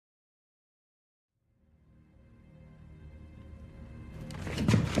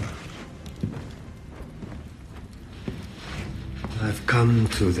come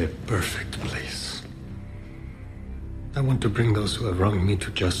to the perfect place. I want to bring those who have wronged me to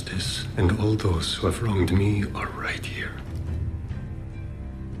justice, and all those who have wronged me are right here.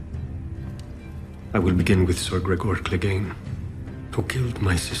 I will begin with Sir Gregor Clegane, who killed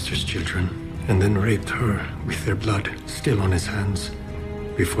my sister's children, and then raped her with their blood still on his hands,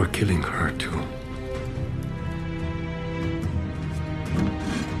 before killing her too.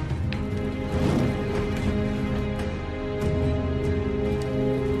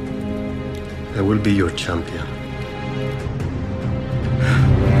 I will be your champion.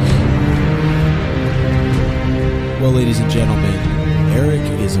 Well, ladies and gentlemen, Eric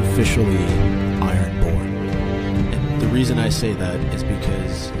is officially Ironborn. And the reason I say that is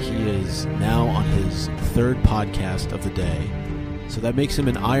because he is now on his third podcast of the day. So that makes him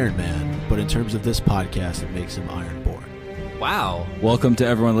an Iron Man, but in terms of this podcast, it makes him Ironborn. Wow. Welcome to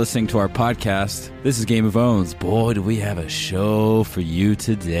everyone listening to our podcast. This is Game of Owns. Boy, do we have a show for you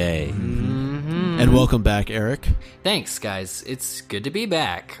today. Mm-hmm. And welcome back, Eric. Thanks, guys. It's good to be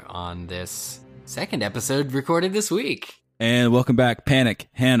back on this second episode recorded this week. And welcome back, Panic,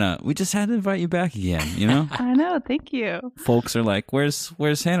 Hannah. We just had to invite you back again, you know? I know, thank you. Folks are like, where's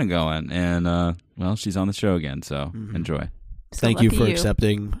Hannah going? And, well, she's on the show again, so enjoy. Thank you for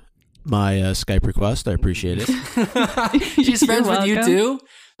accepting my Skype request. I appreciate it. She's friends with you welcome. too?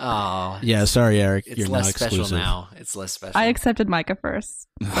 Oh. Yeah, sorry, Eric. It's You're less not special exclusive. now. It's less special. I accepted Micah first.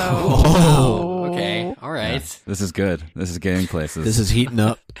 So. Oh, okay. All right. Yeah, this is good. This is getting places. This is heating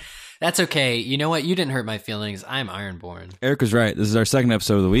up. That's okay. You know what? You didn't hurt my feelings. I'm Ironborn. Eric was right. This is our second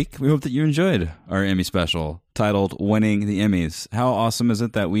episode of the week. We hope that you enjoyed our Emmy special titled Winning the Emmys. How awesome is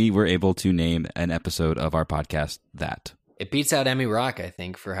it that we were able to name an episode of our podcast that? It beats out Emmy Rock, I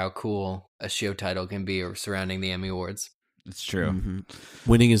think, for how cool a show title can be surrounding the Emmy Awards. It's true. Mm-hmm.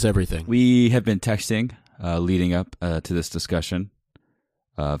 Winning is everything. We have been texting leading up to this discussion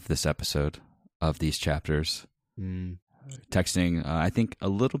of this episode of these chapters. Texting, I think, a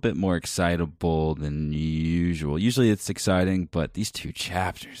little bit more excitable than usual. Usually it's exciting, but these two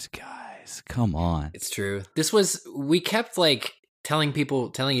chapters, guys, come on. It's true. We kept telling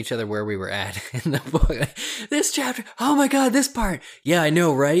each other where we were at in the book. This chapter, oh my God, this part. Yeah, I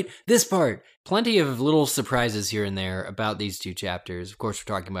know, right? This part. Plenty of little surprises here and there about these two chapters. Of course,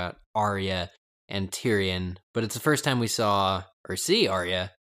 we're talking about Arya and Tyrion, but it's the first time we see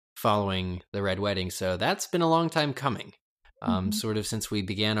Arya following the Red Wedding, so that's been a long time coming. Sort of since we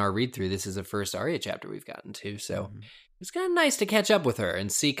began our read-through, this is the first Arya chapter we've gotten to, so it's kind of nice to catch up with her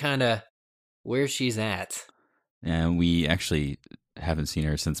and see kind of where she's at. And we actually haven't seen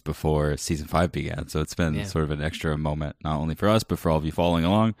her since before season 5 began, so it's been sort of an extra moment, not only for us, but for all of you following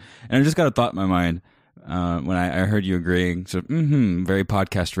along. And I just got a thought in my mind when I heard you agreeing, so very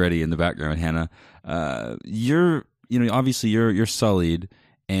podcast ready in the background, Hannah. Obviously you're sullied,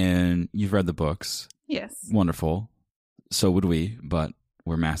 and you've read the books. Yes. Wonderful. So would we, but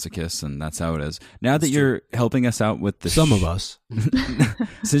we're masochists, and that's how it is. Now that you're helping us out with the Some of us.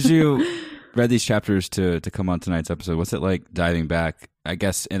 since you read these chapters to come on tonight's episode, what's it like diving back, I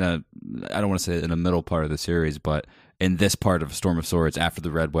guess, I don't want to say in the middle part of the series, but in this part of Storm of Swords after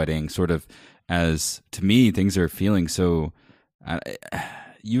the Red Wedding, sort of as, to me, things are feeling so,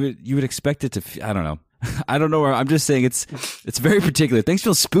 you would expect it to, I don't know. I don't know. I'm just saying it's very particular. Things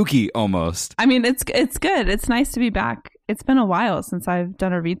feel spooky almost. I mean, it's good. It's nice to be back. It's been a while since I've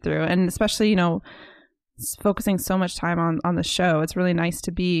done a read through, and especially, focusing so much time on the show. It's really nice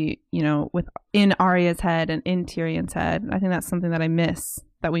to be, in Arya's head and in Tyrion's head. I think that's something that we miss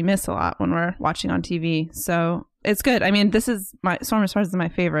a lot when we're watching on TV. So it's good. I mean, this is Storm of Swords is my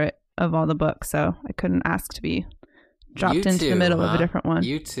favorite of all the books, so I couldn't ask to be dropped into the middle of a different one.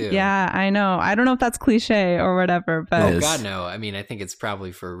 You too. Yeah, I know. I don't know if that's cliche or whatever, but God, no. I mean, I think it's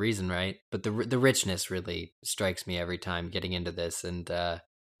probably for a reason, right? But the richness really strikes me every time getting into this. And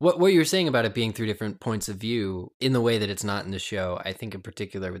what you're saying about it being through different points of view in the way that it's not in the show, I think in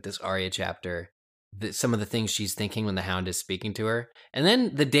particular with this Arya chapter, some of the things she's thinking when the Hound is speaking to her, and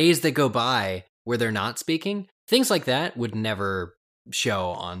then the days that go by where they're not speaking, things like that would never show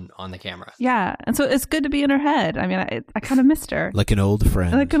on the camera. Yeah, and so it's good to be in her head. I mean, I kind of missed her. Like an old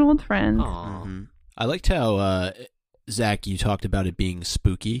friend. Aww. I liked how, Zach, you talked about it being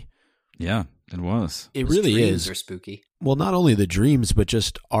spooky. Yeah, it was. It really dreams is. are spooky. Well, not only the dreams, but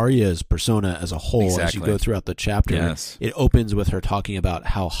just Arya's persona as a whole. Exactly. As you go throughout the chapter. Yes. It opens with her talking about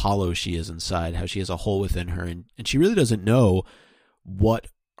how hollow she is inside, how she has a hole within her, and she really doesn't know what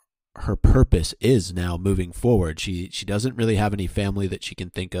her purpose is now moving forward. She doesn't really have any family that she can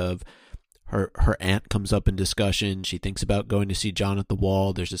think of. Her aunt comes up in discussion. She thinks about going to see John at the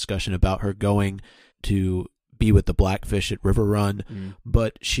Wall. There's discussion about her going to be with the Blackfish at River Run,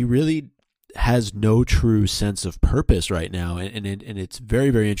 but she really has no true sense of purpose right now, and it's very,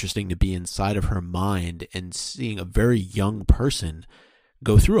 very interesting to be inside of her mind and seeing a very young person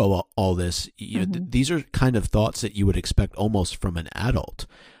go through all this. You know, these are kind of thoughts that you would expect almost from an adult,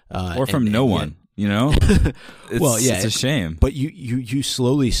 or from no one. You know, it's a shame. But you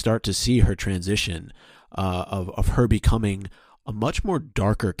slowly start to see her transition of her becoming a much more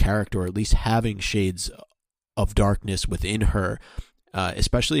darker character, or at least having shades of darkness within her.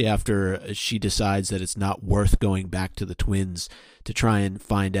 Especially after she decides that it's not worth going back to the twins to try and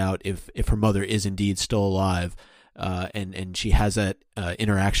find out if her mother is indeed still alive, and she has that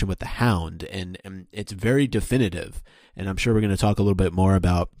interaction with the Hound, and it's very definitive. And I'm sure we're going to talk a little bit more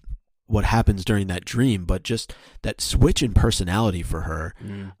about what happens during that dream, but just that switch in personality for her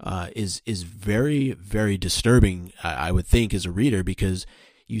is very, very disturbing, I would think, as a reader, because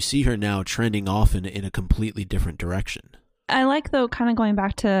you see her now trending off in a completely different direction. I like, though, kind of going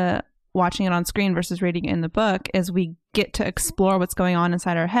back to watching it on screen versus reading it in the book, is we get to explore what's going on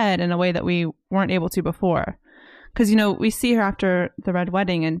inside her head in a way that we weren't able to before. Because, you know, we see her after the Red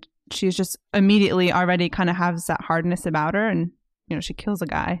Wedding, and she's just immediately already kind of has that hardness about her, and, you know, she kills a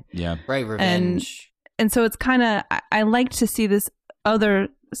guy. Yeah. Right, revenge. And so it's kind of, I like to see this other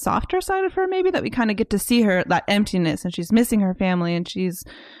softer side of her, maybe, that we kind of get to see her, that emptiness, and she's missing her family, and she's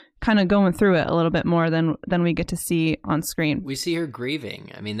kind of going through it a little bit more than we get to see on screen. We see her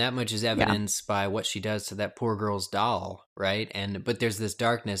grieving. I mean, that much is evidenced by what she does to that poor girl's doll, right? But there's this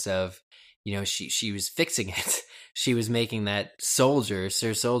darkness of, you know, she was fixing it. She was making that soldier,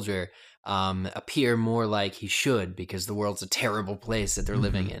 Sir Soldier, appear more like he should, because the world's a terrible place that they're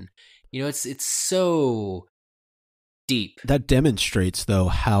living in. You know, it's so deep. That demonstrates, though,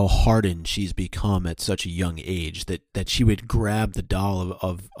 how hardened she's become at such a young age, that she would grab the doll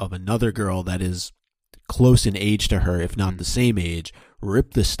of another girl that is close in age to her, if not the same age,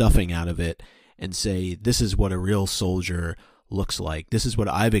 rip the stuffing out of it, and say, this is what a real soldier looks like. This is what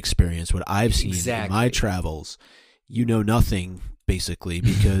I've experienced, what I've seen in my travels. You know nothing, basically,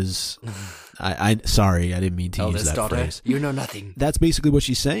 because sorry, I didn't mean to use that phrase. You know nothing. That's basically what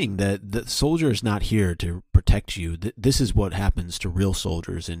she's saying, that the soldier is not here to protect you. This is what happens to real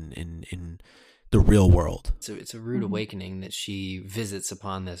soldiers in the real world. So it's a rude awakening that she visits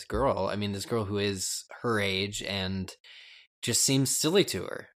upon this girl. I mean, this girl who is her age and just seems silly to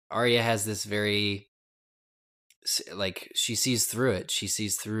her. Arya has this very, like, she sees through it. She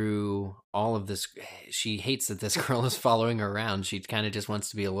sees through all of this. She hates that this girl is following her around. She kind of just wants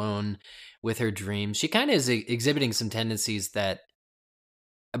to be alone with her dreams. She kind of is exhibiting some tendencies that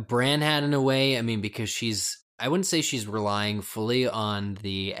Bran had in a way. I mean, because I wouldn't say she's relying fully on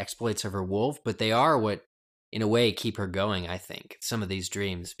the exploits of her wolf, but they are what, in a way, keep her going, I think, some of these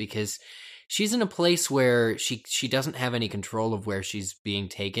dreams, because she's in a place where she doesn't have any control of where she's being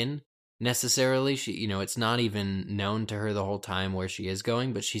taken. Necessarily, it's not even known to her the whole time where she is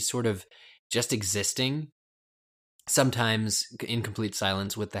going, but she's sort of just existing, sometimes in complete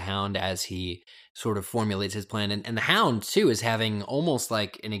silence with the Hound as he sort of formulates his plan. And the Hound, too, is having almost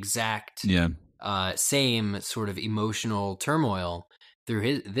like an exact same sort of emotional turmoil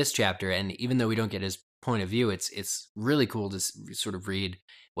through this chapter. And even though we don't get his point of view, it's really cool to sort of read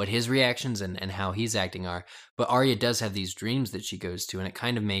what his reactions and how he's acting are. But Arya does have these dreams that she goes to, and it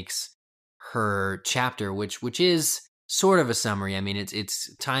kind of makes her chapter, which is sort of a summary. I mean,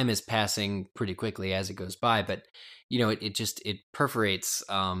 it's time is passing pretty quickly as it goes by, but it perforates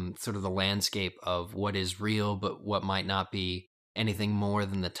sort of the landscape of what is real, but what might not be anything more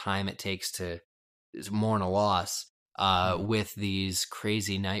than the time it takes to mourn a loss with these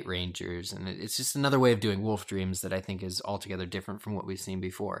crazy night rangers. And it's just another way of doing wolf dreams that I think is altogether different from what we've seen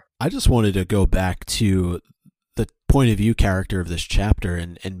before. I just wanted to go back to the point of view character of this chapter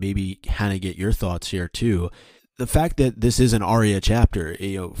and maybe Hannah, get your thoughts here too. The fact that this is an Arya chapter,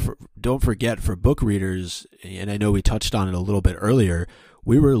 don't forget, for book readers, and I know we touched on it a little bit earlier,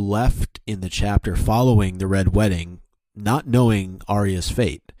 we were left in the chapter following the Red Wedding, not knowing Arya's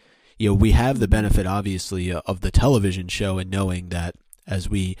fate. We have the benefit, obviously, of the television show and knowing that as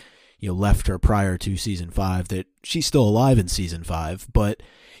we left her prior to season 5, that she's still alive in season 5. But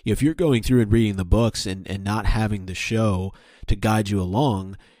if you're going through and reading the books and not having the show to guide you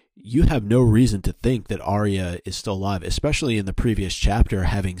along, you have no reason to think that Arya is still alive, especially in the previous chapter,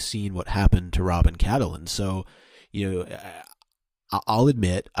 having seen what happened to Robb and Catelyn. So, I'll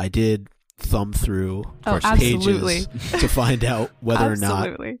admit, I did thumb through pages to find out whether or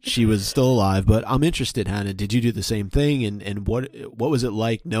not she was still alive. But I'm interested, Hannah, did you do the same thing? And what was it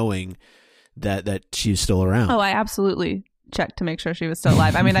like knowing that she's still around? Oh, I absolutely checked to make sure she was still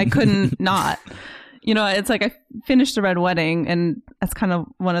alive. I mean, I couldn't not. You know, it's like I finished The Red Wedding, and that's kind of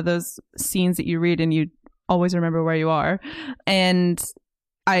one of those scenes that you read and you always remember where you are. And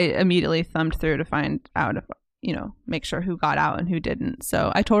I immediately thumbed through to find out if, you know, make sure who got out and who didn't.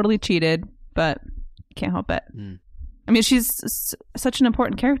 So I totally cheated, but can't help it. I mean, she's such an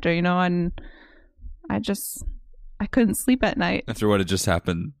important character, you know, and I couldn't sleep at night. After what had just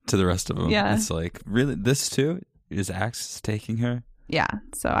happened to the rest of them. Yeah. It's like, really? This too? Is Axe taking her? Yeah,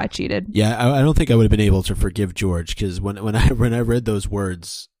 so I cheated. Yeah, I don't think I would have been able to forgive George, because when I read those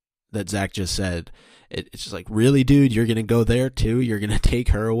words that Zach just said, it's just like, really, dude, you're gonna go there too? You're gonna take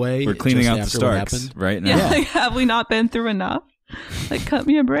her away? We're cleaning just out the after what Starks happened? right now. Yeah, like, have we not been through enough? Like, cut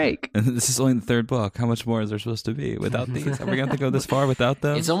me a break. And this is only the third book. How much more is there supposed to be without these? Are we going to go this far without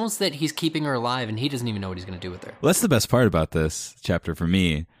them? It's almost that he's keeping her alive and he doesn't even know what he's going to do with her. Well, that's the best part about this chapter for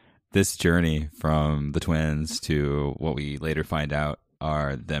me. This journey from the twins to what we later find out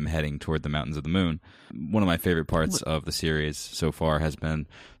are them heading toward the Mountains of the Moon. One of my favorite parts of the series so far has been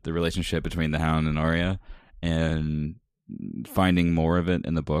the relationship between the Hound and Arya, and finding more of it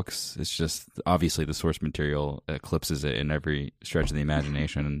in the books. It's just, obviously the source material eclipses it in every stretch of the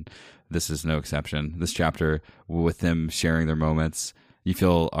imagination, and this is no exception. This chapter, with them sharing their moments, you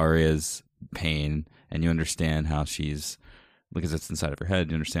feel Arya's pain, and you understand how she's, because it's inside of her head,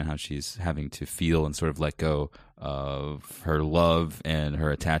 you understand how she's having to feel and sort of let go of her love and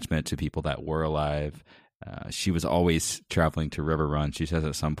her attachment to people that were alive. She was always traveling to Riverrun. She says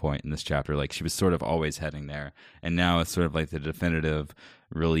at some point in this chapter, like, she was sort of always heading there. And now it's sort of like the definitive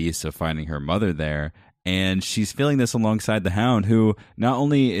release of finding her mother there. And she's feeling this alongside the Hound, who not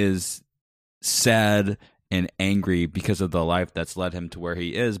only is sad and angry because of the life that's led him to where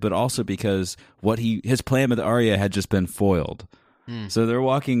he is, but also because his plan with Arya had just been foiled. So they're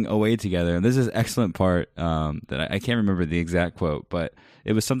walking away together. And this is an excellent part that I can't remember the exact quote, but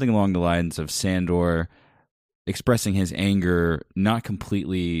it was something along the lines of Sandor expressing his anger, not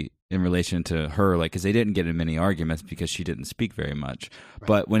completely in relation to her, like, because they didn't get in many arguments because she didn't speak very much. Right.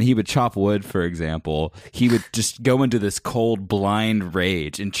 But when he would chop wood, for example, he would just go into this cold, blind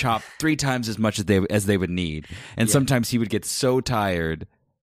rage and chop 3 times as much as they would need. And sometimes he would get so tired,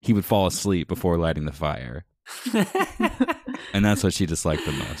 he would fall asleep before lighting the fire. And that's what she disliked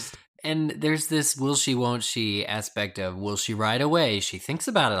the most. And there's this will she, won't she aspect of, will she ride away? She thinks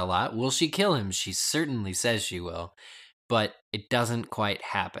about it a lot. Will she kill him? She certainly says she will. But it doesn't quite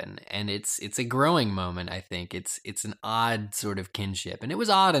happen. And it's a growing moment, I think. It's an odd sort of kinship. And it was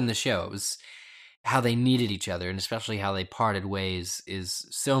odd in the show. It was how they needed each other, and especially how they parted ways is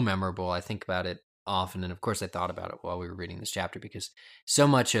so memorable. I think about it often. And of course, I thought about it while we were reading this chapter, because so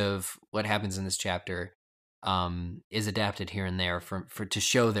much of what happens in this chapter is adapted here and there for to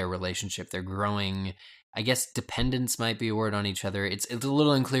show their relationship. They're growing, I guess dependence might be a word, on each other. It's a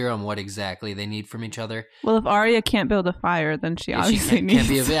little unclear on what exactly they need from each other. Well, if Arya can't build a fire, then she obviously can't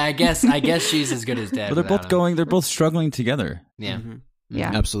be I guess she's as good as dead. But they're both struggling together. Yeah. Mm-hmm.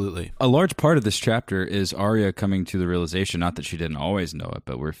 Yeah. Absolutely. A large part of this chapter is Arya coming to the realization, not that she didn't always know it,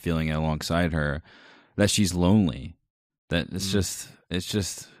 but we're feeling it alongside her, that she's lonely. That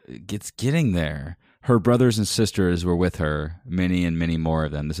it's getting there. Her brothers and sisters were with her, many and many more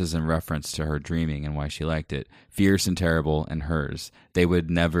of them. This is in reference to her dreaming and why she liked it. Fierce and terrible, and hers. They would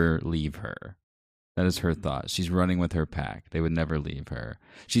never leave her. That is her thought. She's running with her pack. They would never leave her.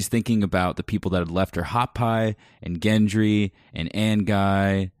 She's thinking about the people that had left her, Hot Pie and Gendry and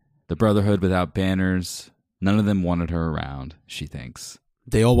Anguy, the Brotherhood without banners. None of them wanted her around, she thinks.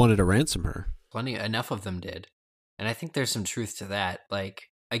 They all wanted to ransom her. Enough of them did. And I think there's some truth to that. Like,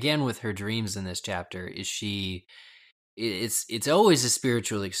 again, with her dreams in this chapter, it's always a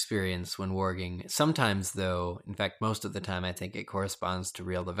spiritual experience when warging. Sometimes, though, in fact, most of the time, I think it corresponds to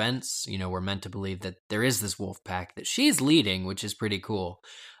real events. You know, we're meant to believe that there is this wolf pack that she's leading, which is pretty cool,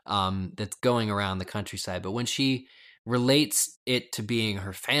 that's going around the countryside. But when she relates it to being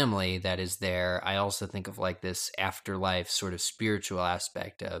her family that is there, I also think of like this afterlife sort of spiritual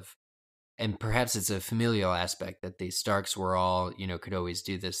aspect of, and perhaps it's a familial aspect that the Starks were all, you know, could always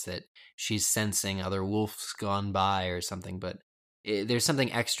do this, that she's sensing other wolves gone by or something. But there's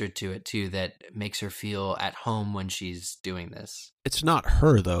something extra to it, too, that makes her feel at home when she's doing this. It's not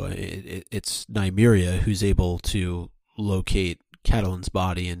her, though. It's Nymeria who's able to locate Catelyn's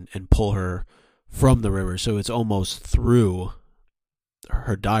body and pull her from the river. So it's almost through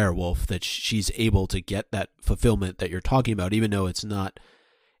her direwolf that she's able to get that fulfillment that you're talking about, even though it's not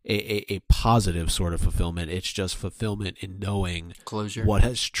a positive sort of fulfillment. It's just fulfillment in knowing closure, what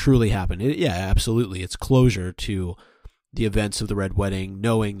has truly happened. Yeah, absolutely. It's closure to the events of the Red Wedding,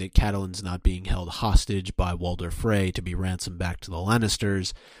 knowing that Catelyn's not being held hostage by Walder Frey to be ransomed back to the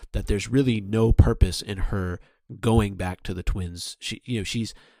Lannisters, that there's really no purpose in her going back to the twins.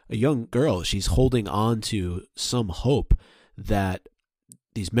 She's a young girl. She's holding on to some hope that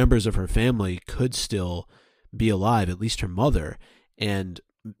these members of her family could still be alive, at least her mother. And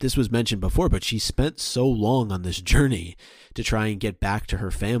this was mentioned before, but she spent so long on this journey to try and get back to her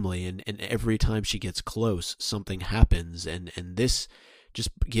family, and every time she gets close, something happens, and this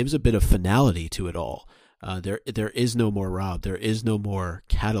just gives a bit of finality to it all. There is no more Robb, there is no more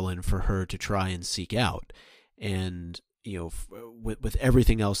Catelyn for her to try and seek out, and with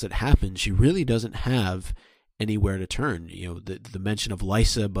everything else that happens, she really doesn't have anywhere to turn. The mention of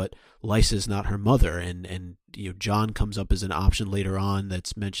Lysa, but Lysa is not her mother, and Jon comes up as an option later on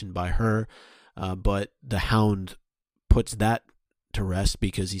that's mentioned by her, but the Hound puts that to rest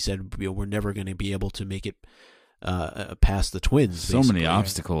because he said we're never going to be able to make it past the twins. So many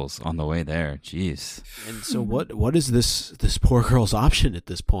obstacles on the way there. Jeez. And so what is this poor girl's option at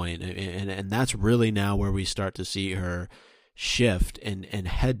this point? And that's really now where we start to see her shift and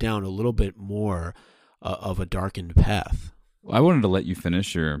head down a little bit more of a darkened path. I wanted to let you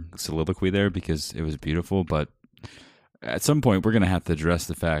finish your soliloquy there because it was beautiful, but at some point we're going to have to address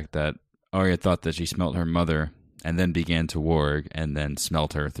the fact that Arya thought that she smelt her mother and then began to warg and then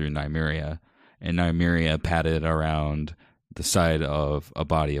smelt her through Nymeria. And Nymeria padded around the side of a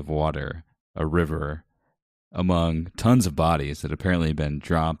body of water, a river, among tons of bodies that had apparently been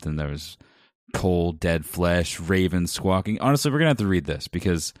dropped, and there was cold, dead flesh, ravens squawking. Honestly, we're going to have to read this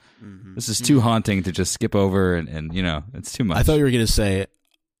because this is too haunting to just skip over, and it's too much. I thought you were going to say,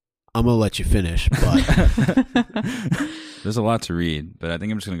 I'm going to let you finish, but... There's a lot to read, but I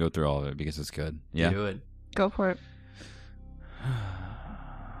think I'm just going to go through all of it because it's good. Yeah? Do it. Go for it.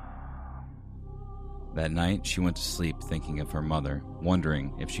 That night, she went to sleep thinking of her mother,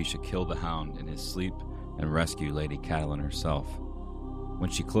 wondering if she should kill the Hound in his sleep and rescue Lady Catelyn herself. When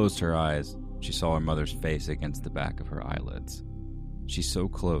she closed her eyes, she saw her mother's face against the back of her eyelids. She's so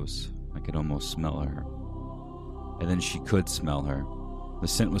close, I could almost smell her. And then she could smell her. The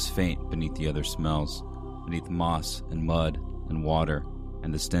scent was faint beneath the other smells, beneath moss and mud and water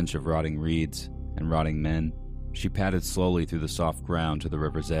and the stench of rotting reeds and rotting men. She padded slowly through the soft ground to the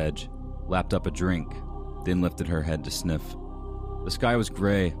river's edge, lapped up a drink, then lifted her head to sniff. The sky was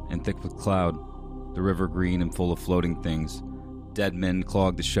gray and thick with cloud, the river green and full of floating things. Dead men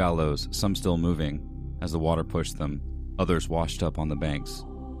clogged the shallows, some still moving. As the water pushed them, others washed up on the banks.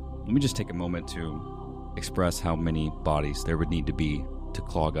 Let me just take a moment to express how many bodies there would need to be to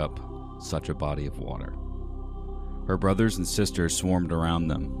clog up such a body of water. Her brothers and sisters swarmed around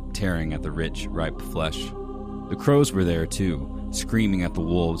them, tearing at the rich, ripe flesh. The crows were there too, screaming at the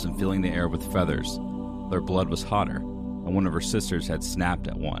wolves and filling the air with feathers. Their blood was hotter, and one of her sisters had snapped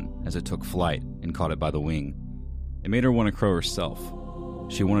at one as it took flight and caught it by the wing. It made her want to crow herself.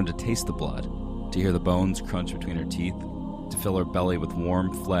 She wanted to taste the blood, to hear the bones crunch between her teeth, to fill her belly with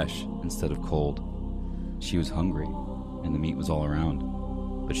warm flesh instead of cold. She was hungry, and the meat was all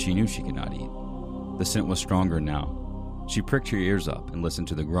around, but she knew she could not eat. The scent was stronger now. She pricked her ears up and listened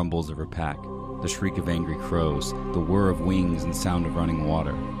to the grumbles of her pack, the shriek of angry crows, the whir of wings and sound of running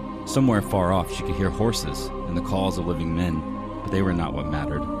water. Somewhere far off she could hear horses and the calls of living men, but they were not what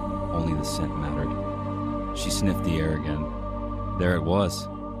mattered. Only the scent mattered. She sniffed the air again. There it was,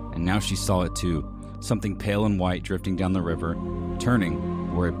 and now she saw it too, something pale and white drifting down the river,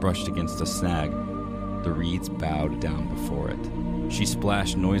 turning where it brushed against a snag. The reeds bowed down before it. She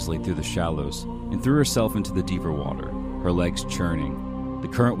splashed noisily through the shallows and threw herself into the deeper water, her legs churning. The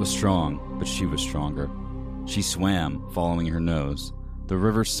current was strong, but she was stronger. She swam, following her nose. The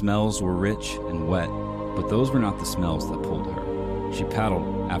river's smells were rich and wet, but those were not the smells that pulled her. She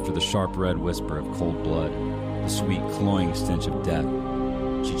paddled after the sharp red whisper of cold blood, the sweet cloying stench of death.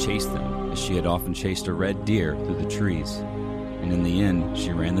 She chased them as she had often chased a red deer through the trees, and in the end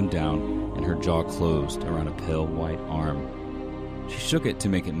she ran them down and her jaw closed around a pale white arm. She shook it to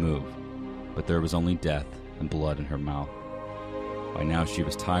make it move, but there was only death and blood in her mouth. By now she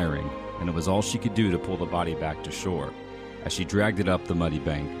was tiring, and it was all she could do to pull the body back to shore. As she dragged it up the muddy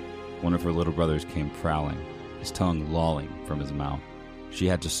bank, one of her little brothers came prowling, his tongue lolling from his mouth. She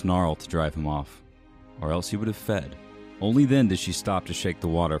had to snarl to drive him off, or else he would have fed. Only then did she stop to shake the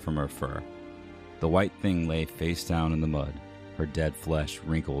water from her fur. The white thing lay face down in the mud, her dead flesh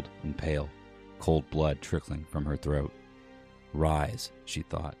wrinkled and pale, cold blood trickling from her throat. Rise, she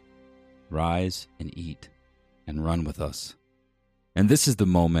thought. Rise and eat, and run with us. And this is the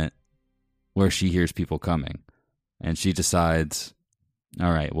moment where she hears people coming, and she decides,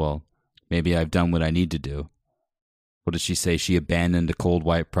 all right, well, maybe I've done what I need to do. what did she say? She abandoned a cold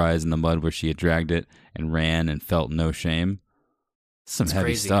white prize in the mud where she had dragged it and ran and felt no shame. Some It's heavy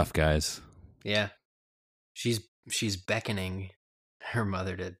crazy. stuff, guys. Yeah. She's beckoning her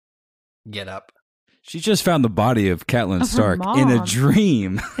mother to get up. She just found the body of Catelyn Of her Stark in a mom.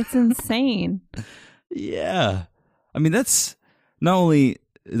 dream. It's insane. Yeah. I mean, that's not only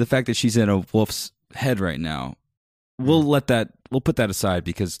the fact that she's in a wolf's head right now. We'll put that aside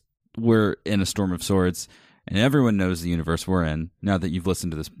because we're in a Storm of Swords and everyone knows the universe we're in. Now that you've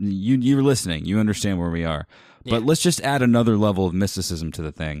listened to this, you're listening, you understand where we are. But Yeah. let's just add another level of mysticism to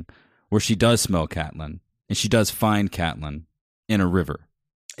the thing where she does smell Catelyn and she does find Catelyn in a river.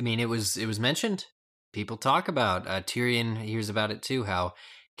 I mean, it was mentioned. People talk about Tyrion hears about it too. How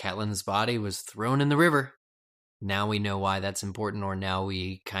Catelyn's body was thrown in the river. Now we know why that's important, or now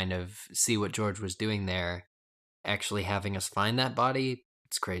we kind of see what George was doing there. Actually, having us find that body,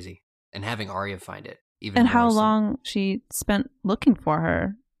 it's crazy, and having Arya find it even. And more how so. long she spent looking for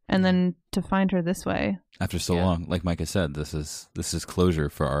her, and then to find her this way. After so Yeah. long, like Micah said, this is closure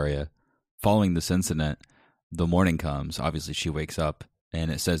for Arya. Following this incident, the morning comes. Obviously, she wakes up,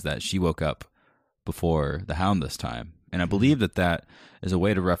 and it says that she woke up before the Hound this time. And I believe that is a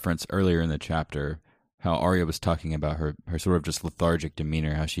way to reference earlier in the chapter how Arya was talking about her sort of just lethargic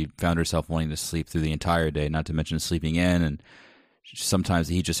demeanor, how she found herself wanting to sleep through the entire day, not to mention sleeping in. And sometimes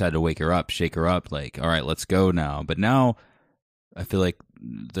he just had to wake her up, shake her up, like, all right, let's go now. But now I feel like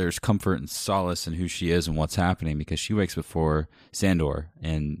there's comfort and solace in who she is and what's happening because she wakes before Sandor,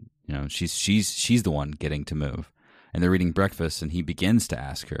 and you know she's the one getting to move. And they're eating breakfast, and he begins to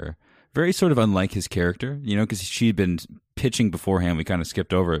ask her, very sort of unlike his character, you know, because she'd been pitching beforehand. We kind of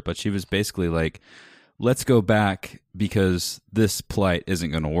skipped over it, but she was basically like, let's go back because this plight isn't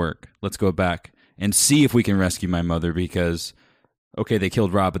going to work. Let's go back and see if we can rescue my mother because, okay, they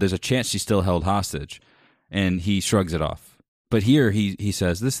killed Robb, but there's a chance she's still held hostage. And he shrugs it off. But here he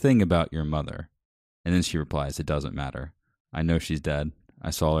says, this thing about your mother. And then she replies, it doesn't matter. I know she's dead.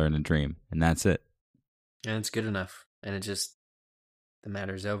 I saw her in a dream. And that's it. And it's good enough, and it just the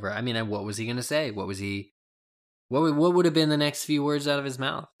matter's over. I mean, what was he going to say? What would have been the next few words out of his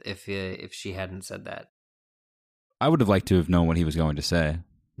mouth if she hadn't said that? I would have liked to have known what he was going to say.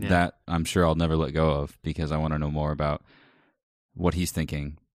 Yeah. That I'm sure I'll never let go of because I want to know more about what he's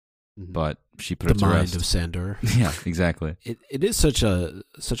thinking. Mhm. But she put The it to mind rest. of Sandor. Yeah, exactly. It is such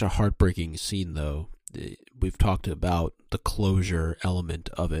a heartbreaking scene, though. We've talked about the closure element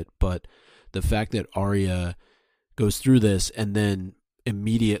of it, but the fact that Arya goes through this and then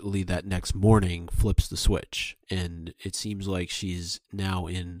immediately that next morning flips the switch, and it seems like she's now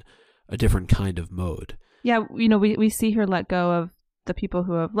in a different kind of mode. Yeah, you know, we see her let go of the people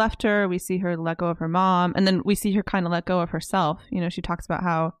who have left her. We see her let go of her mom, and then we see her kind of let go of herself. You know, she talks about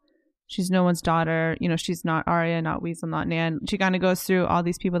how she's no one's daughter. You know, she's not Arya, not Weasel, not Nan. She kind of goes through all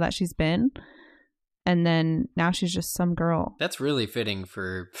these people that she's been, and then now she's just some girl. That's really fitting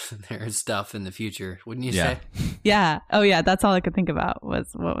for their stuff in the future, wouldn't you Yeah. say? Yeah. Oh, yeah. That's all I could think about was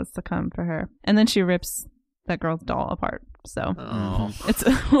what was to come for her. And then she rips that girl's doll apart. So Oh, it's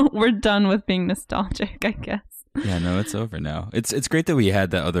we're done with being nostalgic, I guess. Yeah, no, it's over now. It's great that we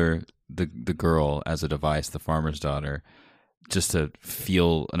had that other the girl as a device, the farmer's daughter, just to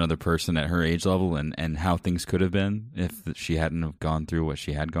feel another person at her age level and how things could have been if she hadn't have gone through what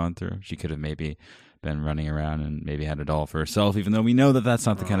she had gone through. She could have maybe been running around and maybe had a doll for herself, even though we know that that's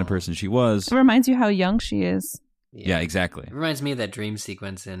not the kind of person she was. It reminds you how young she is. Yeah, exactly. It reminds me of that dream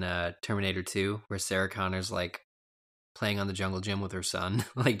sequence in Terminator 2 where Sarah Connor's like playing on the jungle gym with her son,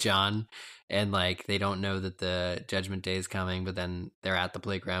 like John, and like they don't know that the Judgment Day is coming, but then they're at the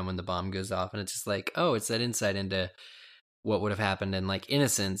playground when the bomb goes off, and it's just like, oh, it's that insight into what would have happened. And like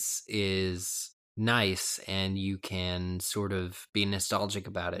innocence is nice, and you can sort of be nostalgic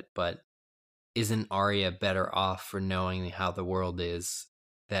about it, but isn't Arya better off for knowing how the world is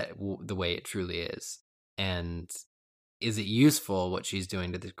the way it truly is? And is it useful what she's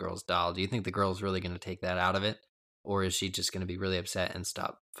doing to this girl's doll? Do you think the girl's really going to take that out of it? Or is she just going to be really upset and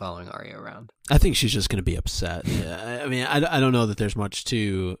stop following Arya around? I think she's just going to be upset. Yeah, I mean, I don't know that there's much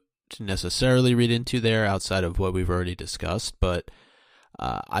to necessarily read into there outside of what we've already discussed, but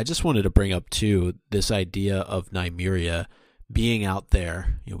I just wanted to bring up, too, this idea of Nymeria being out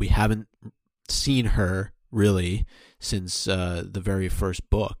there. You know, we haven't seen her, really, since the very first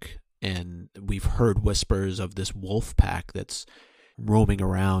book, and we've heard whispers of this wolf pack that's roaming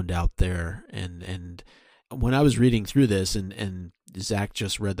around out there, and when I was reading through this, and Zach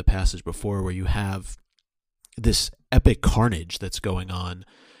just read the passage before where you have this epic carnage that's going on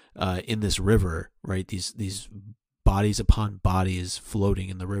in this river, right? These bodies upon bodies floating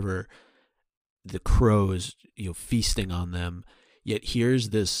in the river. the crows, feasting on them. Yet here's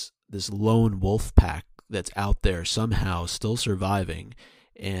this lone wolf pack that's out there somehow still surviving.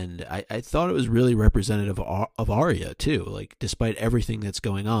 And I thought it was really representative of Arya too. Like, despite everything that's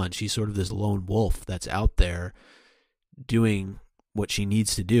going on, she's sort of this lone wolf that's out there doing what she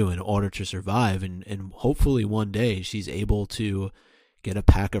needs to do in order to survive. And hopefully one day she's able to get a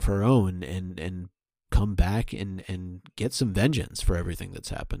pack of her own and come back and get some vengeance for everything that's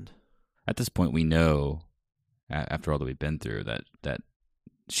happened. At this point, we know, after all that we've been through, that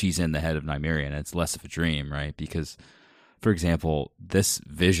she's in the head of Nymeria, and it's less of a dream, right? Because, for example, this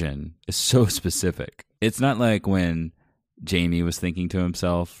vision is so specific. It's not like when Jaime was thinking to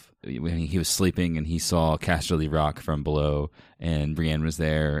himself, when he was sleeping and he saw Casterly Rock from below, and Brienne was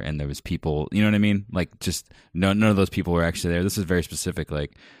there, and there was people, you know what I mean? Like, just none of those people were actually there. This is very specific.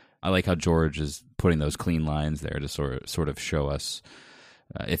 Like, I like how George is putting those clean lines there to sort of show us,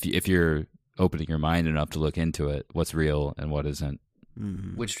 if you're opening your mind enough to look into it, what's real and what isn't.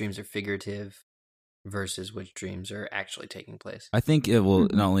 Mm-hmm. Which dreams are figurative versus which dreams are actually taking place. I think it will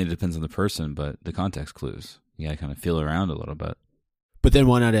not only depends on the person, but the context clues. You gotta kind of feel around a little bit. But then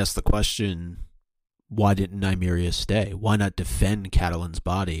why not ask the question, why didn't Nymeria stay? Why not defend Catelyn's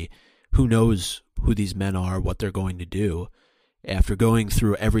body? Who knows who these men are, what they're going to do? After going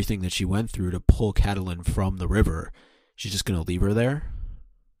through everything that she went through to pull Catelyn from the river, she's just going to leave her there?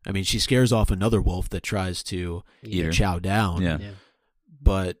 I mean, she scares off another wolf that tries to chow down. Yeah.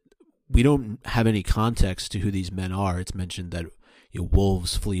 But we don't have any context to who these men are. It's mentioned that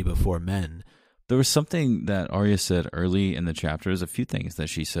wolves flee before men. There was something that Arya said early in the chapter. There's a few things that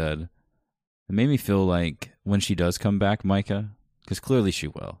she said. It made me feel like when she does come back, Micah, because clearly she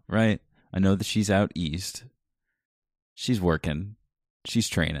will, right? I know that she's out east. She's working. She's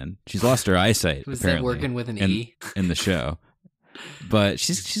training. She's lost her eyesight. Was apparently, that working with an E? In the show. But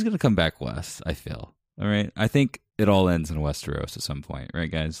she's going to come back west, I feel. All right? I think it all ends in Westeros at some point, right,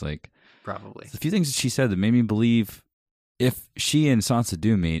 guys? Like, probably. A few things that she said that made me believe if she and Sansa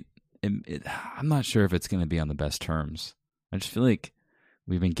do meet, I'm not sure if it's going to be on the best terms. I just feel like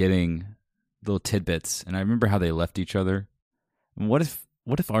we've been getting little tidbits, and I remember how they left each other. And what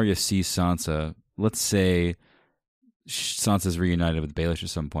if Arya sees Sansa? Let's say Sansa's reunited with Baelish at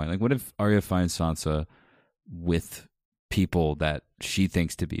some point. Like, what if Arya finds Sansa with people that she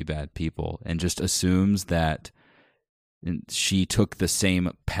thinks to be bad people and just assumes that she took the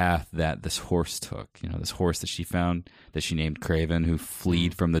same path that this horse took? You know, this horse that she found, that she named Craven, who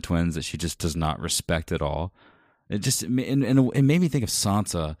fled from the twins, that she just does not respect at all. It made me think of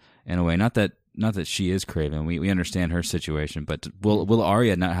Sansa in a way. Not that she is Craven. We understand her situation, but will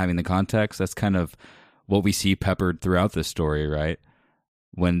Arya, not having the context, that's kind of what we see peppered throughout this story, right?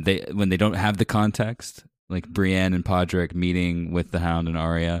 When they don't have the context, like Brienne and Podrick meeting with the Hound and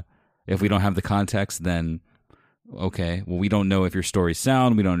Arya, if we don't have the context, then okay, well, we don't know if your story's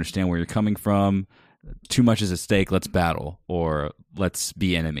sound, we don't understand where you're coming from, too much is at stake, let's battle, or let's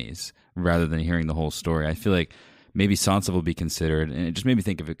be enemies, rather than hearing the whole story. I feel like maybe Sansa will be considered, and it just made me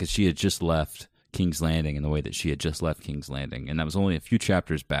think of it because she had just left King's Landing in the way that she had just left King's Landing, and that was only a few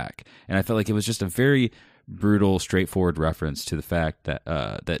chapters back. And I felt like it was just a very brutal, straightforward reference to the fact that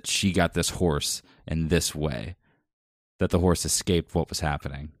that she got this horse in this way, that the horse escaped what was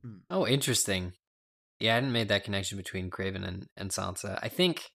happening. Oh, interesting. Yeah, I hadn't made that connection between Craven and Sansa. I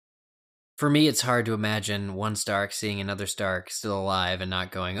think, for me, it's hard to imagine one Stark seeing another Stark still alive and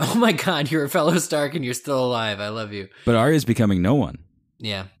not going, oh my god, you're a fellow Stark and you're still alive, I love you. But Arya's becoming no one.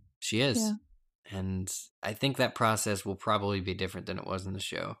 Yeah, she is. Yeah. And I think that process will probably be different than it was in the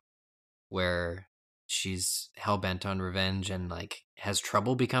show, where she's hell-bent on revenge and like has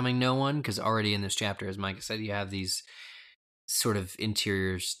trouble becoming no one, because already in this chapter, as Micah said, you have these sort of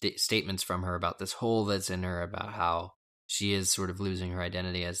interior statements from her about this hole that's in her, about how she is sort of losing her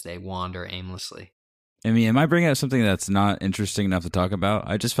identity as they wander aimlessly. I mean, am I bringing up something that's not interesting enough to talk about?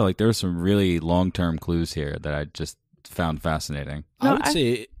 I just felt like there were some really long-term clues here that I just found fascinating. I would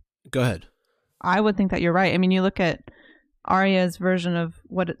say, go ahead. I would think that you're right. I mean, you look at Arya's version of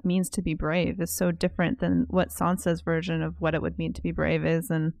what it means to be brave is so different than what Sansa's version of what it would mean to be brave is,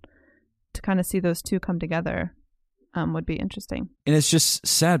 and to kind of see those two come together would be interesting. And it's just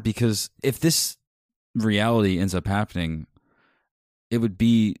sad because if this reality ends up happening, it would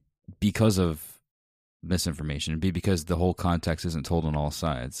be because of misinformation. It'd be because the whole context isn't told on all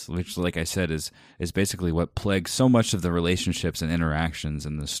sides, which, like I said, is basically what plagues so much of the relationships and interactions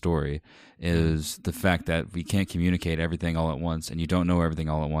in this story, is the fact that we can't communicate everything all at once, and you don't know everything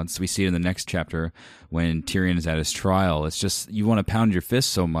all at once. We see it in the next chapter when Tyrion is at his trial. It's just, you want to pound your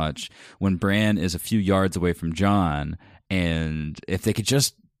fist so much when Bran is a few yards away from Jon, and if they could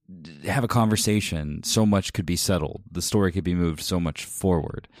just have a conversation, so much could be settled. The story could be moved so much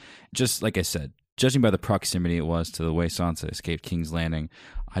forward. Just like I said, judging by the proximity it was to the way Sansa escaped King's Landing,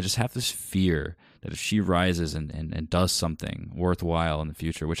 I just have this fear that if she rises and does something worthwhile in the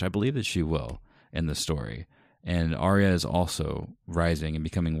future, which I believe that she will in the story, and Arya is also rising and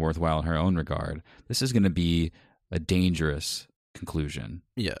becoming worthwhile in her own regard, this is going to be a dangerous conclusion.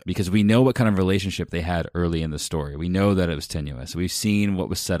 Yeah. Because we know what kind of relationship they had early in the story. We know that it was tenuous. We've seen what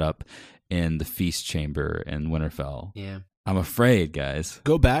was set up in the feast chamber in Winterfell. Yeah. I'm afraid, guys.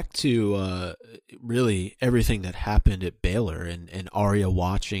 Go back to really everything that happened at Baelor and Arya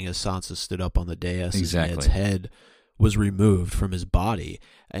watching as Sansa stood up on the dais as Ned's head was removed from his body.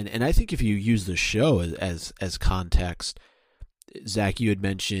 And I think if you use the show as context, Zach, you had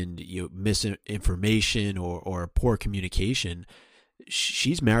mentioned misinformation or poor communication.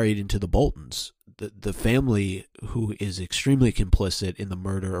 She's married into the Boltons, the family who is extremely complicit in the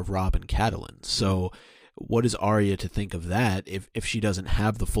murder of Robb and Catelyn. So what is Arya to think of that if she doesn't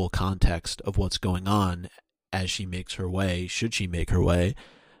have the full context of what's going on as she makes her way, should she make her way,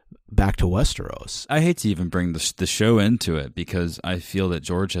 back to Westeros? I hate to even bring the show into it because I feel that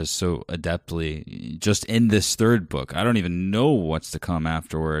George has so adeptly, just in this third book, I don't even know what's to come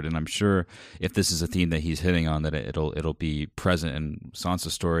afterward, and I'm sure if this is a theme that he's hitting on, that it'll be present in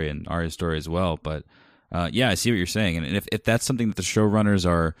Sansa's story and Arya's story as well. But yeah, I see what you're saying, and if that's something that the showrunners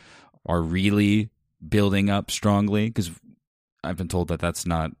are really building up strongly, because I've been told that that's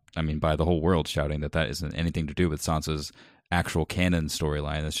not, I mean, by the whole world shouting that isn't anything to do with Sansa's actual canon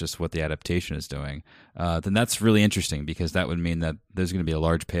storyline, that's just what the adaptation is doing, then that's really interesting, because that would mean that there's going to be a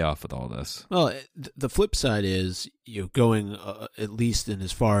large payoff with all this. Well, the flip side is, going at least in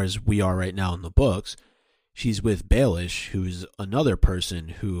as far as we are right now in the books, she's with Baelish, who's another person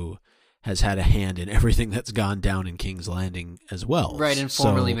who has had a hand in everything that's gone down in King's Landing as well. Right, and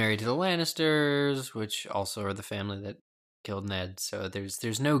formerly married to the Lannisters, which also are the family that killed Ned. So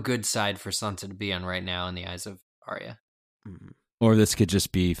there's no good side for Sansa to be on right now in the eyes of Arya. Or this could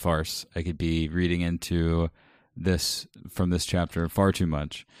just be farce. I could be reading into this from this chapter far too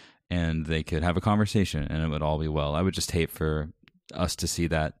much, and they could have a conversation and it would all be well. I would just hate for us to see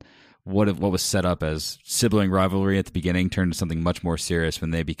that what was set up as sibling rivalry at the beginning turned to something much more serious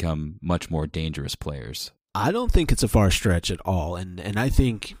when they become much more dangerous players. I don't think it's a far stretch at all, and I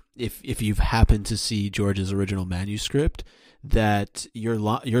think if you've happened to see George's original manuscript, that your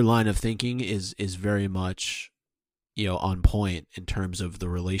line of thinking is very much on point in terms of the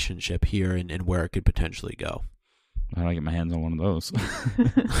relationship here and where it could potentially go. How do I get my hands on one of those?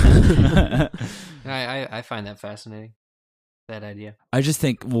 I find that fascinating, that idea. I just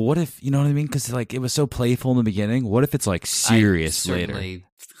think, well, what if, you know what I mean? Because it was so playful in the beginning. What if it's serious later?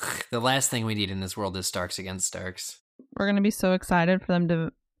 The last thing we need in this world is Starks against Starks. We're going to be so excited for them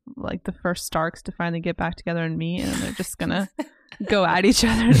to, the first Starks to finally get back together and meet, and they're just going to go at each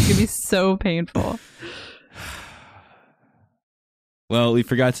other. It's going to be so painful. Well, we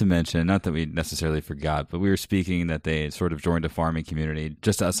forgot to mention, not that we necessarily forgot, but we were speaking that they sort of joined a farming community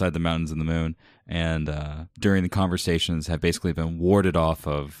just outside the Mountains of the Moon, and during the conversations have basically been warded off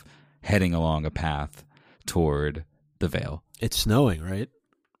of heading along a path toward the Vale. It's snowing, right?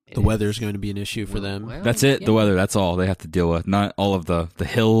 The weather is going to be an issue for them. Well, that's it. Yeah. The weather. That's all they have to deal with. Not all of the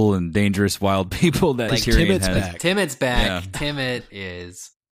hill and dangerous wild people that Tyrion Timot's has. back. Timot's back. Yeah. Timot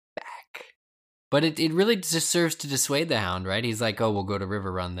is back. But it really just serves to dissuade the Hound, right? He's like, oh, we'll go to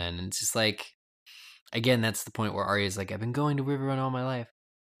Riverrun then. And it's just again, that's the point where Arya's like, I've been going to Riverrun all my life.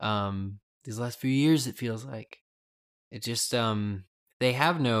 These last few years, it feels like. It just, they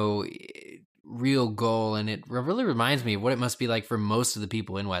have no real goal, and it really reminds me of what it must be like for most of the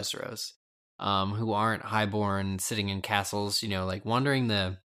people in Westeros, who aren't highborn, sitting in castles, wandering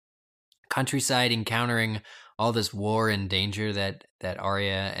the countryside, encountering all this war and danger that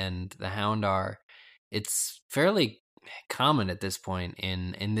Arya and the Hound are. It's fairly common at this point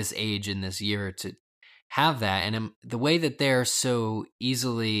in this age, in this year, to have that, and the way that they're so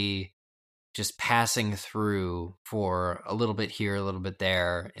easily just passing through for a little bit here, a little bit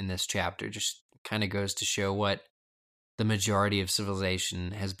there in this chapter just kind of goes to show what the majority of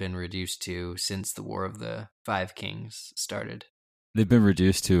civilization has been reduced to since the War of the Five Kings started. They've been